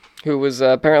 Interesting. who was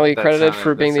apparently credited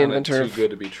for being the inventor Too of...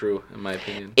 good to be true, in my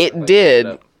opinion. It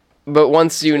did, but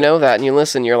once you know that and you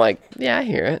listen, you're like, yeah, I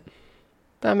hear it.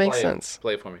 That makes sense.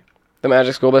 Play it for me. The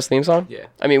Magic School Bus theme song? Yeah.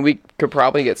 I mean, we could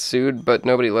probably get sued, but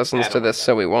nobody listens to this,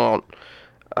 so we won't.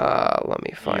 Let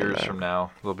me find Years that. from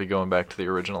now, they'll be going back to the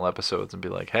original episodes and be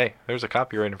like, "Hey, there's a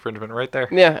copyright infringement right there."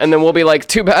 Yeah, and then we'll be like,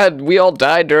 too bad we all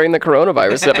died during the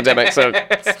coronavirus epidemic, so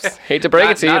hate to break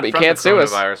it to you, but you can't sue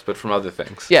us. Virus, but from other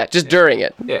things. Yeah, just during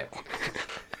it. Yeah.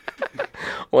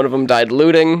 One of them died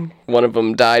looting. One of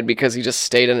them died because he just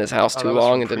stayed in his house Oh, too that was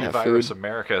long from and didn't have pre-virus food.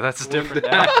 America. That's different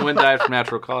now. One died from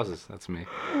natural causes. That's me.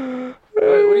 What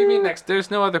do you mean next? There's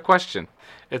no other question.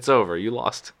 It's over. You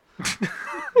lost.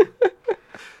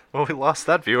 Well, we lost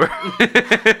that viewer. Cruising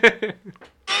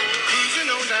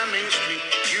on down Main Street,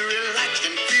 you're relaxed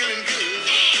and feeling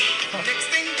good.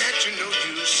 Next thing that you know,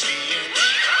 you see it.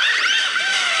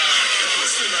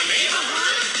 What's in the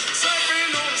neighborhood?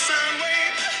 Surfing on the sound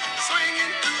wave,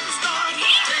 swinging through the stars.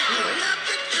 Take a lap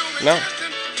at your No.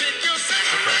 Manhattan, take your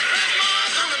second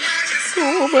Mars on the magic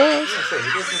He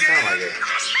doesn't sound like it.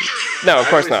 No, of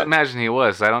course I not. imagine he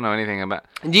was. I don't know anything about.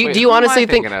 Do you, Wait, do you who am I honestly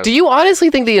think? thinking of? Do you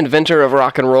honestly think the inventor of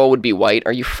rock and roll would be white?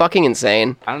 Are you fucking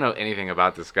insane? I don't know anything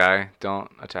about this guy. Don't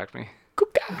attack me. Good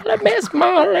golly, Miss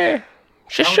Molly.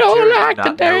 She How sure dare you like to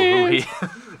not know who dance.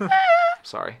 he-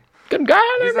 Sorry. Good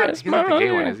golly, He's not, Miss he's not the gay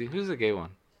one, Molly. is he? Who's the gay one?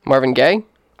 Marvin Gaye?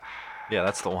 Yeah,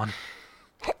 that's the one.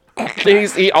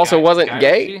 He also wasn't Guy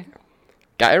gay. Ritchie?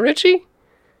 Guy Ritchie?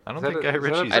 I don't Is that think a- Guy is that a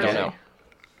Ritchie's I don't gay. know.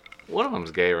 One of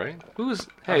them's gay, right? Who's?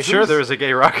 Hey, I'm sure who's- there's a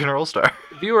gay rock and roll star.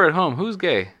 viewer at home. Who's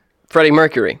gay? Freddie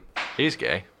Mercury. He's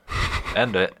gay.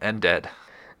 And dead.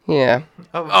 Yeah.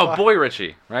 Oh, Boy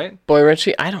Richie, right? Boy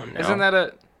Ritchie? I don't know. Isn't that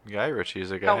a Guy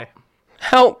Ritchie's a guy.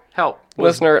 Help. help?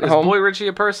 Listener at is home. Boy Richie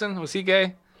a person? Was he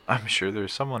gay? I'm sure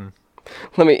there's someone.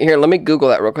 Let me Google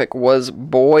that real quick. Was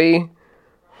Boy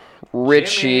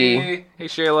Ritchie Jimmy. Hey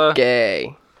Shayla.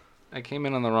 gay? I came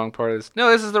in on the wrong part of this. No,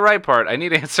 this is the right part. I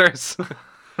need answers.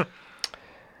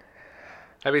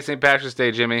 Happy St. Patrick's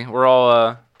Day, Jimmy. We're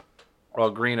all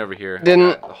green over here.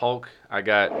 Didn't- I got the Hulk. I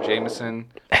got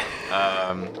Jameson.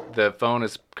 The phone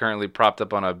is currently propped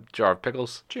up on a jar of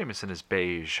pickles. Jameson is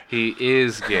beige. He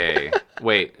is gay.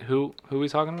 Wait, who are we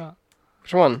talking about?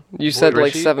 Which one? You said like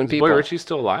Richie? 7 Is people. Boy Richie's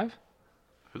still alive?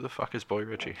 Who the fuck is Boy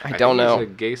Richie? I don't think know. he's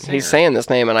a gay singer. He's saying this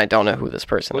name and I don't know who this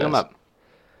person Look is. him up.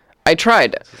 I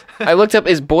tried. I looked up,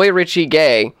 is Boy Ritchie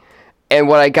gay? And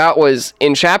what I got was,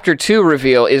 in Chapter 2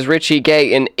 reveal, is Ritchie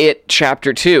gay in It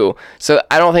Chapter 2? So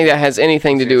I don't think that has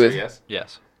anything to do with... Yes.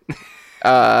 Yes.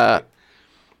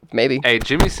 Maybe. Hey,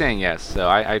 Jimmy's saying yes, so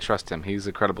I trust him. He's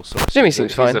a credible source. Jimmy He's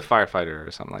seems fine. He's a firefighter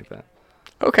or something like that.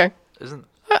 Okay. Isn't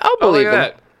I'll Oh, look believe at him.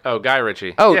 that. Oh, Guy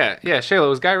Ritchie. Oh. Yeah, Shayla,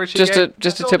 was Guy Ritchie Just gay? a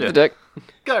tip of the dick.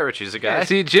 Guy Ritchie's a guy? Yeah,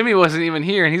 see, Jimmy wasn't even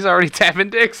here, and he's already tapping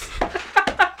dicks.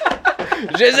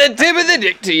 Just a tip of the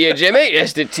dick to you, Jimmy.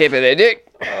 Just a tip of the dick.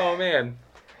 Oh, man.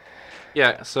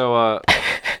 Yeah, so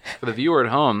for the viewer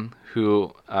at home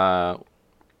who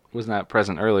was not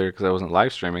present earlier because I wasn't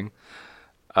live streaming,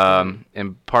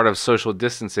 and part of social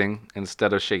distancing,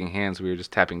 instead of shaking hands, we were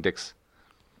just tapping dicks.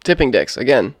 Tipping dicks,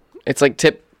 again. It's like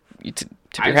tip your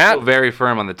I'm hat. still very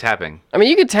firm on the tapping. I mean,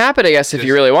 you could tap it, I guess, if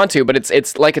you really want to, but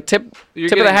it's like a tip You're of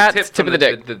the getting a hat, tip tip from of the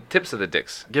dick. The tips of the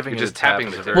dicks. Giving You're you just a tap tapping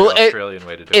is the a dick. very Well, Australian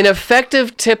way to do An it.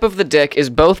 effective tip of the dick is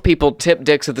both people tip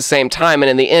dicks at the same time, and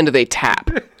in the end, they tap.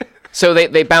 So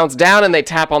they bounce down and they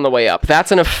tap on the way up.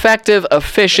 That's an effective,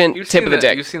 efficient You've tip seen of the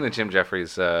dick. You've seen the Jim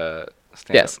Jeffries stand-up,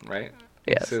 Yes. right?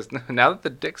 Yes. He says, now that the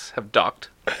dicks have docked,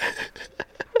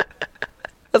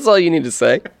 That's all you need to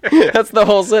say. That's the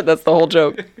whole sit. That's the whole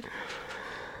joke.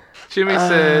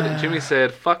 Jimmy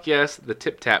said, fuck yes, the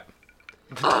tip tap.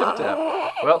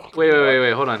 Well,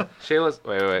 wait, hold on. Shayla's,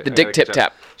 wait. The dick tip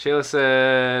tap. Shayla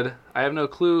said, I have no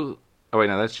clue. Oh, wait,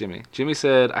 no, that's Jimmy. Jimmy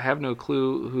said, I have no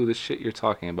clue who the shit you're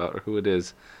talking about or who it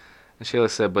is. And Shayla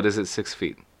said, but is it 6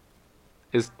 feet?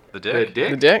 Is The dick?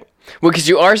 The dick? Well, because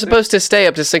you are supposed to stay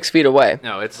up to 6 feet away.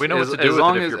 No, it's We know as, what to do as with it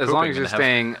long if as you're as long pooping as you're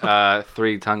and staying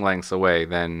 3 tongue lengths away,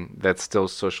 then that's still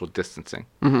social distancing.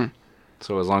 Mm-hmm.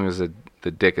 So as long as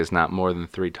the dick is not more than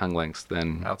 3 tongue lengths,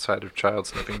 then Outside of child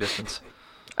sniffing distance.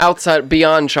 Outside,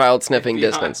 beyond child sniffing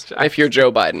Beyond distance. child If you're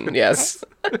Joe Biden, yes.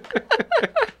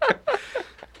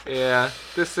 yeah,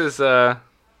 this is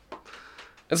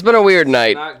It's been a weird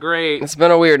night. not great. It's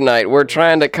been a weird night. We're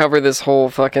trying to cover this whole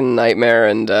fucking nightmare,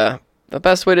 and the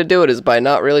best way to do it is by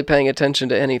not really paying attention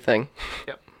to anything.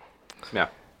 Yep. Yeah.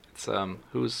 It's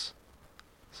who's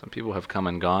some people have come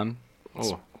and gone.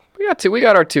 Oh. We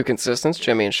got our 2 consistents,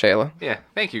 Jimmy and Shayla. Yeah.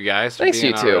 Thank you guys for Thanks,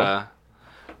 being you our, too.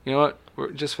 you know what?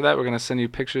 Just for that, we're gonna send you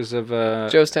pictures of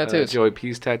Joe's tattoos. Joey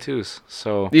P's tattoos.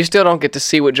 So You still don't get to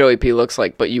see what Joey P looks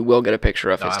like, but you will get a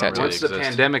picture of No, his I don't really tattoos. once the exist.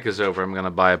 pandemic is over, I'm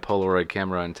gonna buy a Polaroid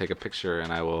camera and take a picture,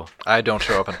 and I will. I don't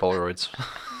show up in Polaroids.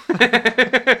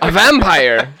 A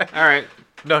vampire! All right.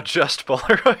 No, just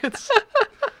Polaroids.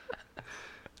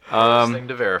 Thing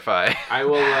to verify. I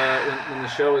will when the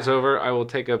show is over, I will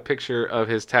take a picture of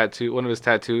his tattoo, one of his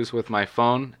tattoos, with my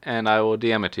phone, and I will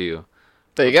DM it to you.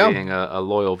 There you go. Being a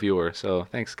loyal viewer, so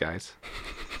thanks, guys.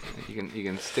 You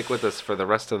can stick with us for the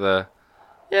rest of the.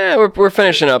 Yeah, we're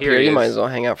finishing up Here here. he You might is. as well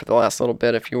hang out for the last little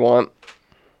bit if you want.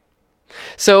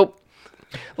 So,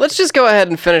 let's just go ahead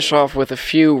and finish off with a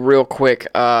few real quick.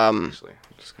 Actually,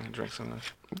 I'm just gonna drink some of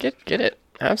this. Get it.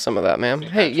 Have some of that, man.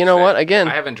 Hey, you know what? Again,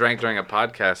 I haven't drank during a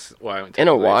podcast. Well, In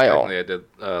a while. technically I did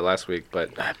last week,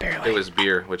 but barely. it was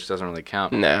beer, which doesn't really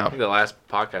count. No. I think the last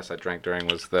podcast I drank during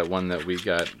was the one that we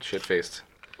got shit faced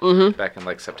back in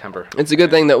like September. it's a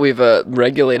good thing that we've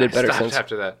regulated better Stopped since.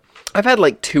 after that. I've had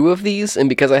like 2 of these, and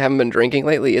because I haven't been drinking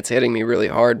lately, it's hitting me really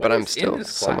hard. But I'm is in still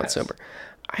this somewhat glass? sober.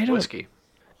 I don't. Whiskey.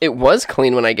 It was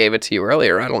clean when I gave it to you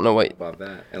earlier. I don't know what. About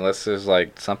that, unless there's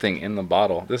like something in the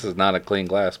bottle. This is not a clean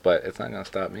glass, but it's not gonna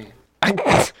stop me.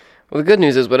 Well, the good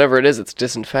news is whatever it is, it's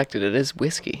disinfected. It is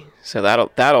whiskey, so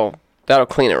that'll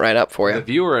clean it right up for The you.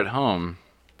 viewer at home,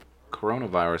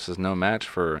 coronavirus is no match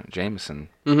for Jameson.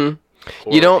 Or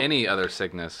You don't- any other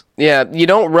sickness. Yeah, you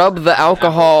don't rub the Count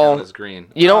alcohol. as green.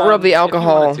 You don't rub the If you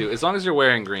alcohol. wanted to. As long as you're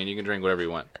wearing green, you can drink whatever you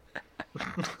want.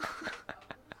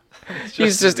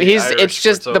 It's the Irish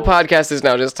just for the total. podcast is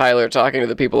now just Tyler talking to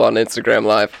the people on Instagram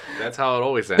Live. That's how it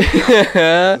always ends.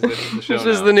 This is the show This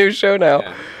is now. the new show now.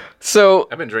 Yeah. So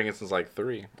I've been drinking since like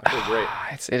 3. I feel great.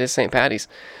 it is St. Patty's.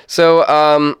 So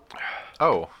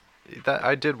Oh,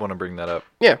 I did want to bring that up.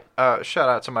 yeah. Shout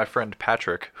out to my friend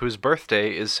Patrick, whose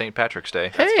birthday is St. Patrick's Day.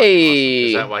 Hey.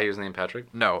 Is that why he was named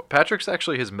Patrick? No, Patrick's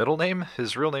actually his middle name.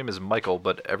 His real name is Michael,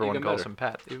 but everyone Even calls better. him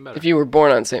Pat. Even better. If you were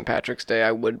born on St. Patrick's Day,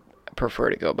 I would prefer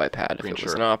to go by Pat if Green it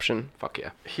was shirt. an option. Fuck yeah.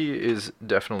 He is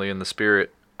definitely in the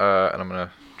spirit, and I'm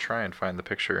gonna try and find the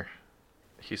picture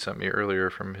he sent me earlier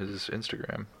from his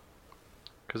Instagram,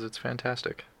 because it's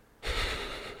fantastic.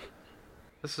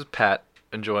 This is Pat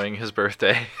enjoying his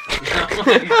birthday.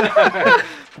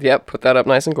 Yep, put that up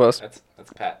nice and close. That's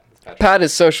Pat. That's Patrick. Pat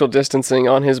is social distancing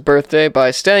on his birthday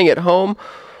by staying at home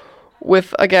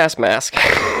with a gas mask.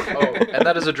 Oh, and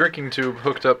that is a drinking tube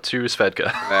hooked up to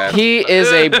Svedka. He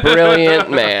is a brilliant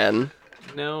man.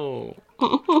 No.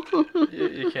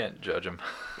 You can't judge him.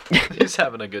 He's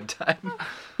having a good time.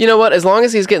 You know what? As long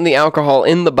as he's getting the alcohol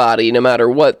in the body, no matter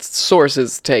what source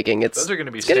is taking, it's Those are going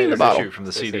to be getting in the standard bottle. issue from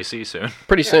the CDC soon.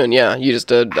 Pretty soon. Yeah, you just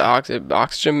did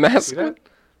oxygen mask. See that?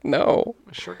 No.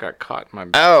 My shirt got caught in my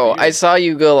Oh, I beard. saw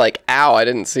you go like, ow! I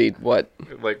didn't see what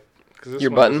Like, cause this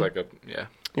Your one button? was like a, yeah,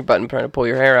 your button trying to pull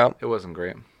your hair out. it wasn't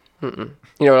great. You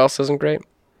know what else isn't great?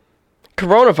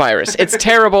 Coronavirus. It's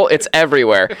terrible. It's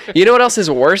everywhere. You know what else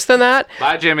is worse than that?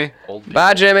 Bye, Jimmy.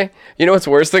 Bye, Jimmy. You know what's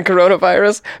worse than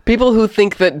coronavirus? People who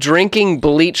think that drinking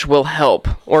bleach will help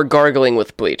or gargling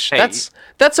with bleach. Hey.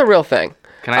 That's a real thing.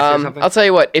 Can I say something? I'll tell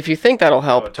you what. If you think that'll Oh,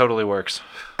 help, it totally works.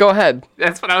 go ahead.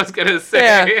 That's what I was gonna say.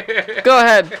 Yeah, go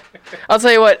ahead. I'll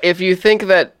tell you what. If you think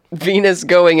that Venus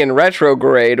going in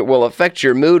retrograde will affect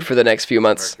your mood for the next few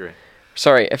months. Mercury.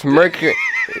 Sorry, if Mercury...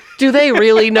 Do they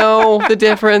really know the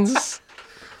difference?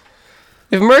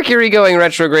 If Mercury going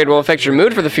retrograde will affect your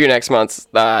mood for the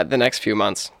next few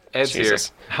months. Ed's Jesus.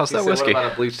 here. How's He that said, whiskey? What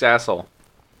about a bleached asshole?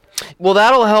 Well,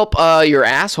 that'll help your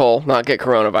asshole not get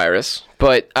coronavirus,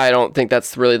 but I don't think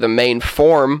that's really the main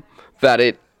form that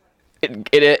it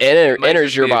Might enters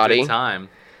just your be a good body. time.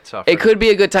 It could be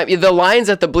a good time. The lines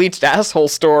at the bleached asshole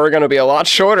store are going to be a lot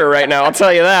shorter right now, I'll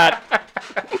tell you that.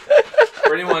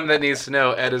 For anyone that needs to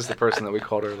know, Ed is the person that we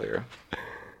called earlier.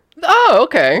 Oh,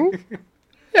 okay.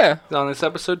 Yeah, He's on this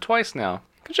episode twice now.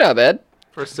 good job, Ed.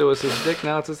 First it was his dick,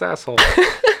 now it's his asshole.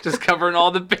 Just covering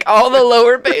all the big. All the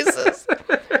lower bases.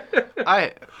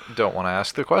 I don't want to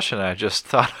ask the question. I just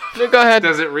thought. No, go ahead.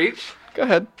 Does it reach? Go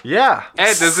ahead. Yeah.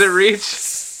 Ed, does it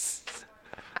reach?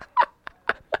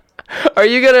 Are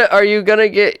you gonna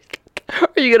get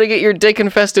your dick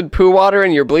infested poo water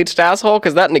in your bleached asshole?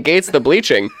 Because that negates the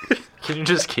bleaching. Can you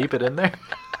just keep it in there?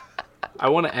 I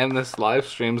want to end this live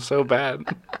stream so bad.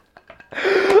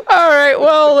 All right,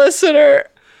 well, listener.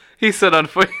 He said he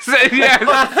said yes.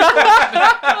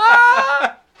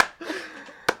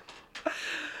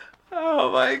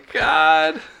 Oh my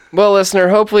god. Well, listener,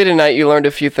 hopefully tonight you learned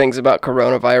a few things about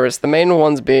coronavirus. The main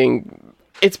ones being,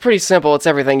 it's pretty simple. It's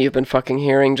everything you've been fucking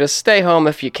hearing. Just stay home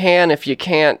if you can. If you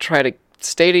can't, try to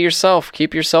stay to yourself.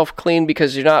 Keep yourself clean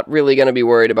because you're not really going to be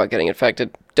worried about getting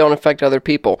infected. Don't infect other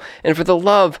people. And for the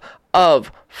love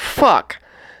of fuck,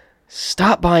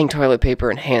 stop buying toilet paper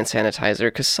and hand sanitizer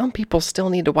because some people still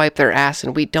need to wipe their ass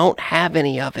and we don't have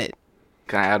any of it.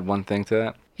 Can I add one thing to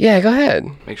that? Yeah, go ahead.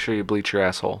 Make sure you bleach your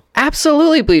asshole.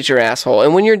 Absolutely bleach your asshole.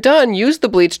 And when you're done, use the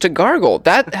bleach to gargle.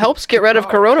 That helps get rid of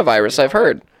coronavirus, I've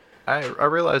heard. I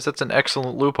realize that's an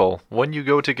excellent loophole. When you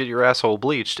go to get your asshole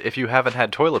bleached, if you haven't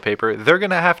had toilet paper, they're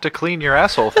going to have to clean your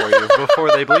asshole for you before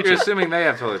they bleach You're it. assuming they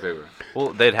have toilet paper.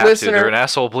 Well, they'd have Listener- to. They're an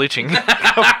asshole bleaching.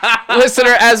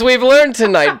 Listener, as we've learned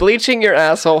tonight, bleaching your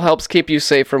asshole helps keep you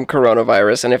safe from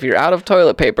coronavirus, and if you're out of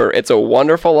toilet paper, it's a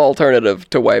wonderful alternative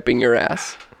to wiping your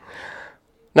ass.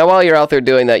 Now, while you're out there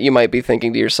doing that, you might be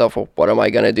thinking to yourself, well, what am I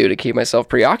going to do to keep myself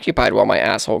preoccupied while my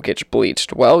asshole gets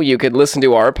bleached? Well, you could listen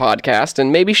to our podcast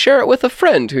and maybe share it with a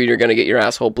friend who you're going to get your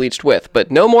asshole bleached with,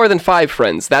 but no more than 5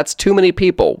 friends. That's too many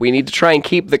people. We need to try and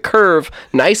keep the curve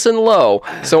nice and low,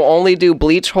 so only do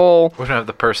bleach hole. We don't have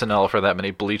the personnel for that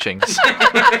many bleachings.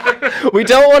 We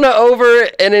don't want to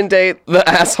over-inundate the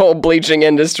asshole bleaching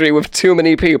industry with too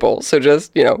many people, so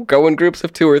just, go in groups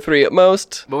of 2 or 3 at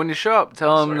most. But when you show up,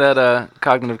 tell them that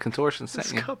Cognitive Contortion sent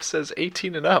This you. cup says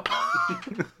 18 and up.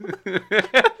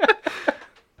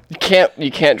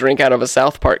 You can't drink out of a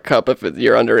South Park cup if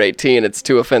you're under 18. It's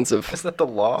too offensive. Isn't that the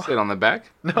law? Is it on the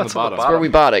back? No, On it's on the That's where we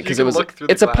bought it because You it can was. look through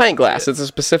the It's a glass pint and glass. see it. It's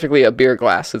specifically a beer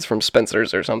glass. It's from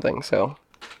Spencer's or something. So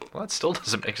Well, that still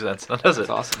doesn't make sense, now, does it? That's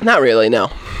awesome. not really. No.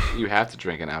 You have to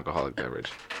drink an alcoholic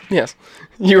beverage. Yes,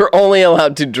 you're only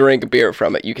allowed to drink beer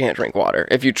from it. You can't drink water.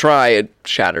 If you try, it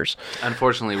shatters.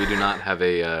 Unfortunately, we do not have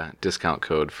a discount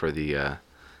code for the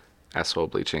asshole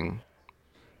bleaching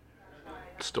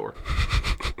store.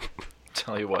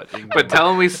 Tell you what. You can But tell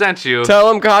them we sent you.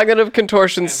 Tell them Cognitive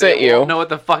Contortion sent They you. won't know what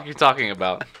the fuck you're talking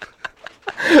about.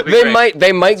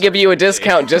 They might give you a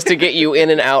discount just to get you in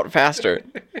and out faster.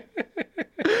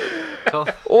 tell-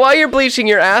 While you're bleaching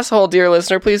your asshole, dear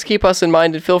listener, please keep us in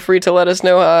mind and feel free to let us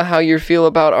know how you feel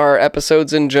about our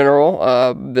episodes in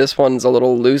general. This one's a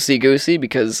little loosey-goosey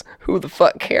because who the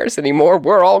fuck cares anymore?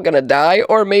 We're all gonna die,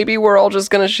 or maybe we're all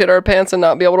just gonna shit our pants and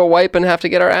not be able to wipe and have to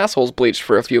get our assholes bleached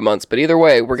for a few months. But either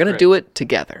way, we're gonna do it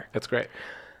together. That's great.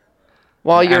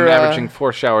 While you're I'm averaging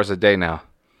 4 showers a day now.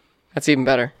 that's even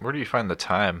better. Where do you find the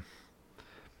time?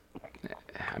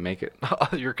 I make it.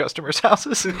 Your customers'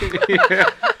 houses?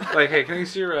 Like, hey, can you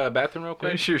use your bathroom real quick?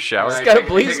 Finish your shower. I gotta take,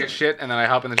 bleach. take a shit and then I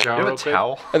hop in the shower You have real a quick.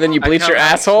 towel? And then you I bleach your come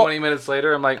back asshole. 20 minutes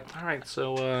later, I'm like, all right,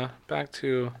 so back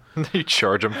to. You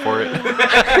charge them for it.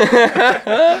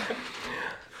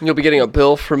 You'll be getting a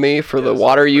bill from me for the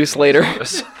water use later.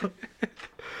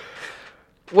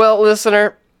 Well,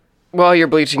 listener, while you're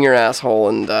bleaching your asshole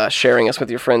and sharing us with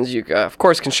your friends, you, of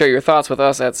course, can share your thoughts with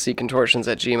us at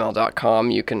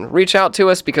ccontortions@gmail.com. You can reach out to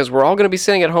us because we're all going to be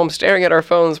sitting at home staring at our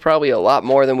phones probably a lot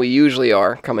more than we usually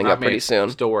are coming Not up me. pretty soon.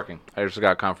 Still working. I just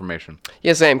got confirmation.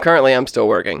 Yeah, same. Currently, I'm still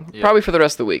working. Probably for the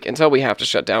rest of the week until we have to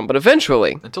shut down. But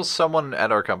eventually, Until someone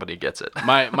at our company gets it.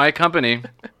 My company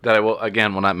that I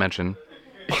will not mention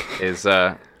is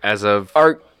as of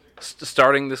our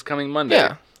starting this coming Monday.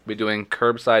 Yeah. Be doing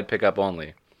curbside pickup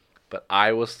only, but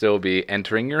I will still be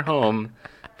entering your home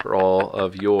for all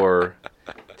of your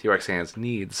T-Rex hands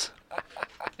needs.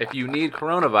 If you need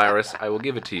coronavirus, I will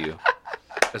give it to you.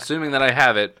 Assuming that I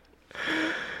have it,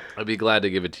 I'd be glad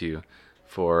to give it to you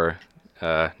for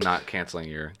not canceling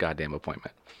your goddamn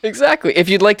appointment. Exactly. If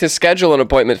you'd like to schedule an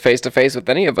appointment face-to-face with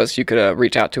any of us, you could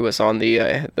reach out to us on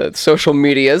the social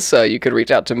medias. You could reach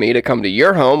out to me to come to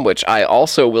your home, which I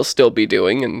also will still be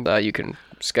doing, and you can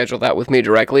schedule that with me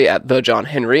directly at The John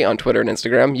Henry on Twitter and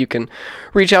Instagram. You can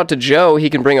reach out to Joe. He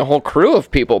can bring a whole crew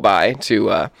of people by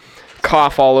to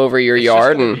cough all over your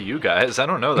yard. It's just gonna be you guys. I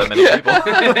don't know that many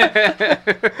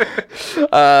people.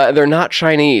 They're not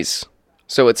Chinese,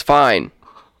 so it's fine.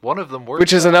 One of them works.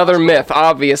 Which is another myth,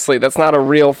 obviously. That's not a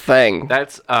real thing.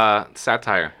 That's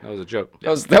satire. That was a joke. That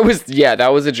was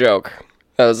a joke.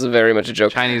 That was very much a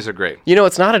joke. Chinese are great. You know,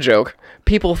 it's not a joke.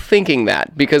 People thinking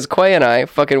that, because Quay and I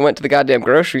fucking went to the goddamn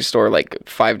grocery store like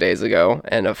 5 days ago,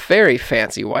 and a very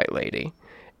fancy white lady.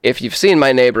 If you've seen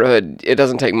my neighborhood, it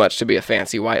doesn't take much to be a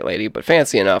fancy white lady, but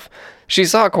fancy enough. She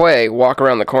saw Quay walk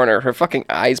around the corner, her fucking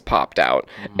eyes popped out,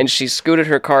 and she scooted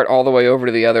her cart all the way over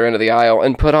to the other end of the aisle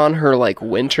and put on her, like,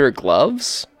 winter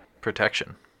gloves,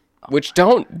 protection. which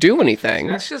don't do anything.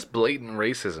 That's just blatant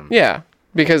racism. Yeah,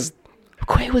 because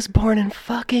Quay was born in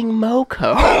fucking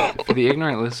Moco. For the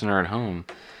ignorant listener at home,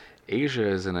 Asia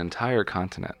is an entire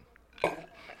continent.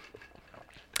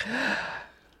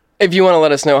 If you want to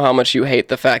let us know how much you hate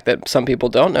the fact that some people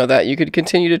don't know that, you could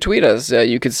continue to tweet us.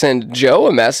 You could send Joe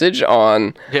a message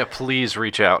on Yeah, please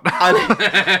reach out. on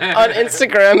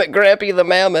Instagram at Grampy the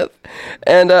Mammoth.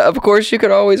 And, of course, you could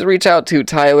always reach out to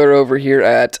Tyler over here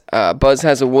at Buzz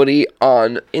Has a Woody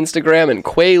on Instagram and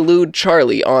Quaalude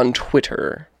Charlie on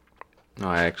Twitter. No,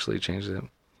 I actually changed it.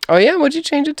 Oh, yeah? What'd you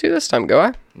change it to this time,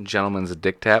 Go? Gentleman's a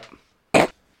dick tap.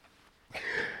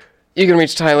 You can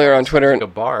reach Tyler on Twitter. A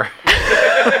bar.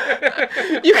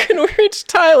 You can reach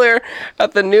Tyler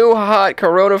at the new hot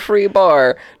Corona-free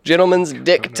bar, Gentleman's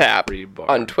Dick Tap, Corona-free bar.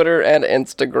 on Twitter and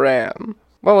Instagram.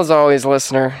 Well, as always,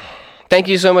 listener, thank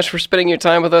you so much for spending your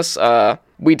time with us.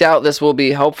 We doubt this will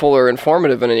be helpful or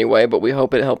informative in any way, but we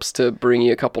hope it helps to bring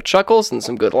you a couple chuckles and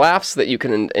some good laughs that you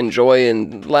can enjoy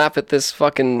and laugh at this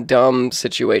fucking dumb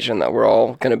situation that we're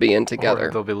all going to be in together.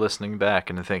 Or they'll be listening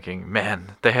back and thinking,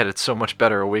 man, they had it so much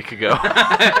better a week ago.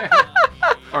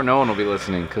 Or no one will be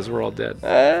listening because we're all dead.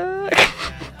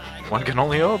 One can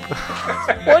only hope.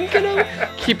 One can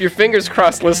keep your fingers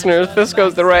crossed, listener. If this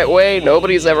goes the right way,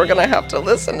 nobody's ever going to have to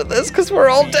listen to this because we're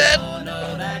all dead.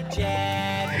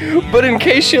 But in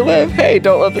case you live, hey,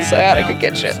 don't let the sciatica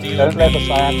get you. Don't let the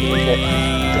sciatica get you.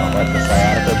 Don't let the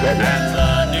sciatica get you. And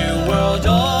the new world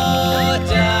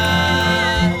order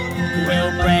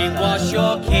will brainwash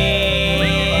your kids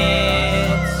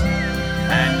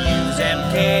and use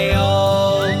MK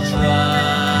Ultra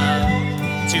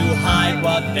to hide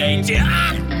what they did.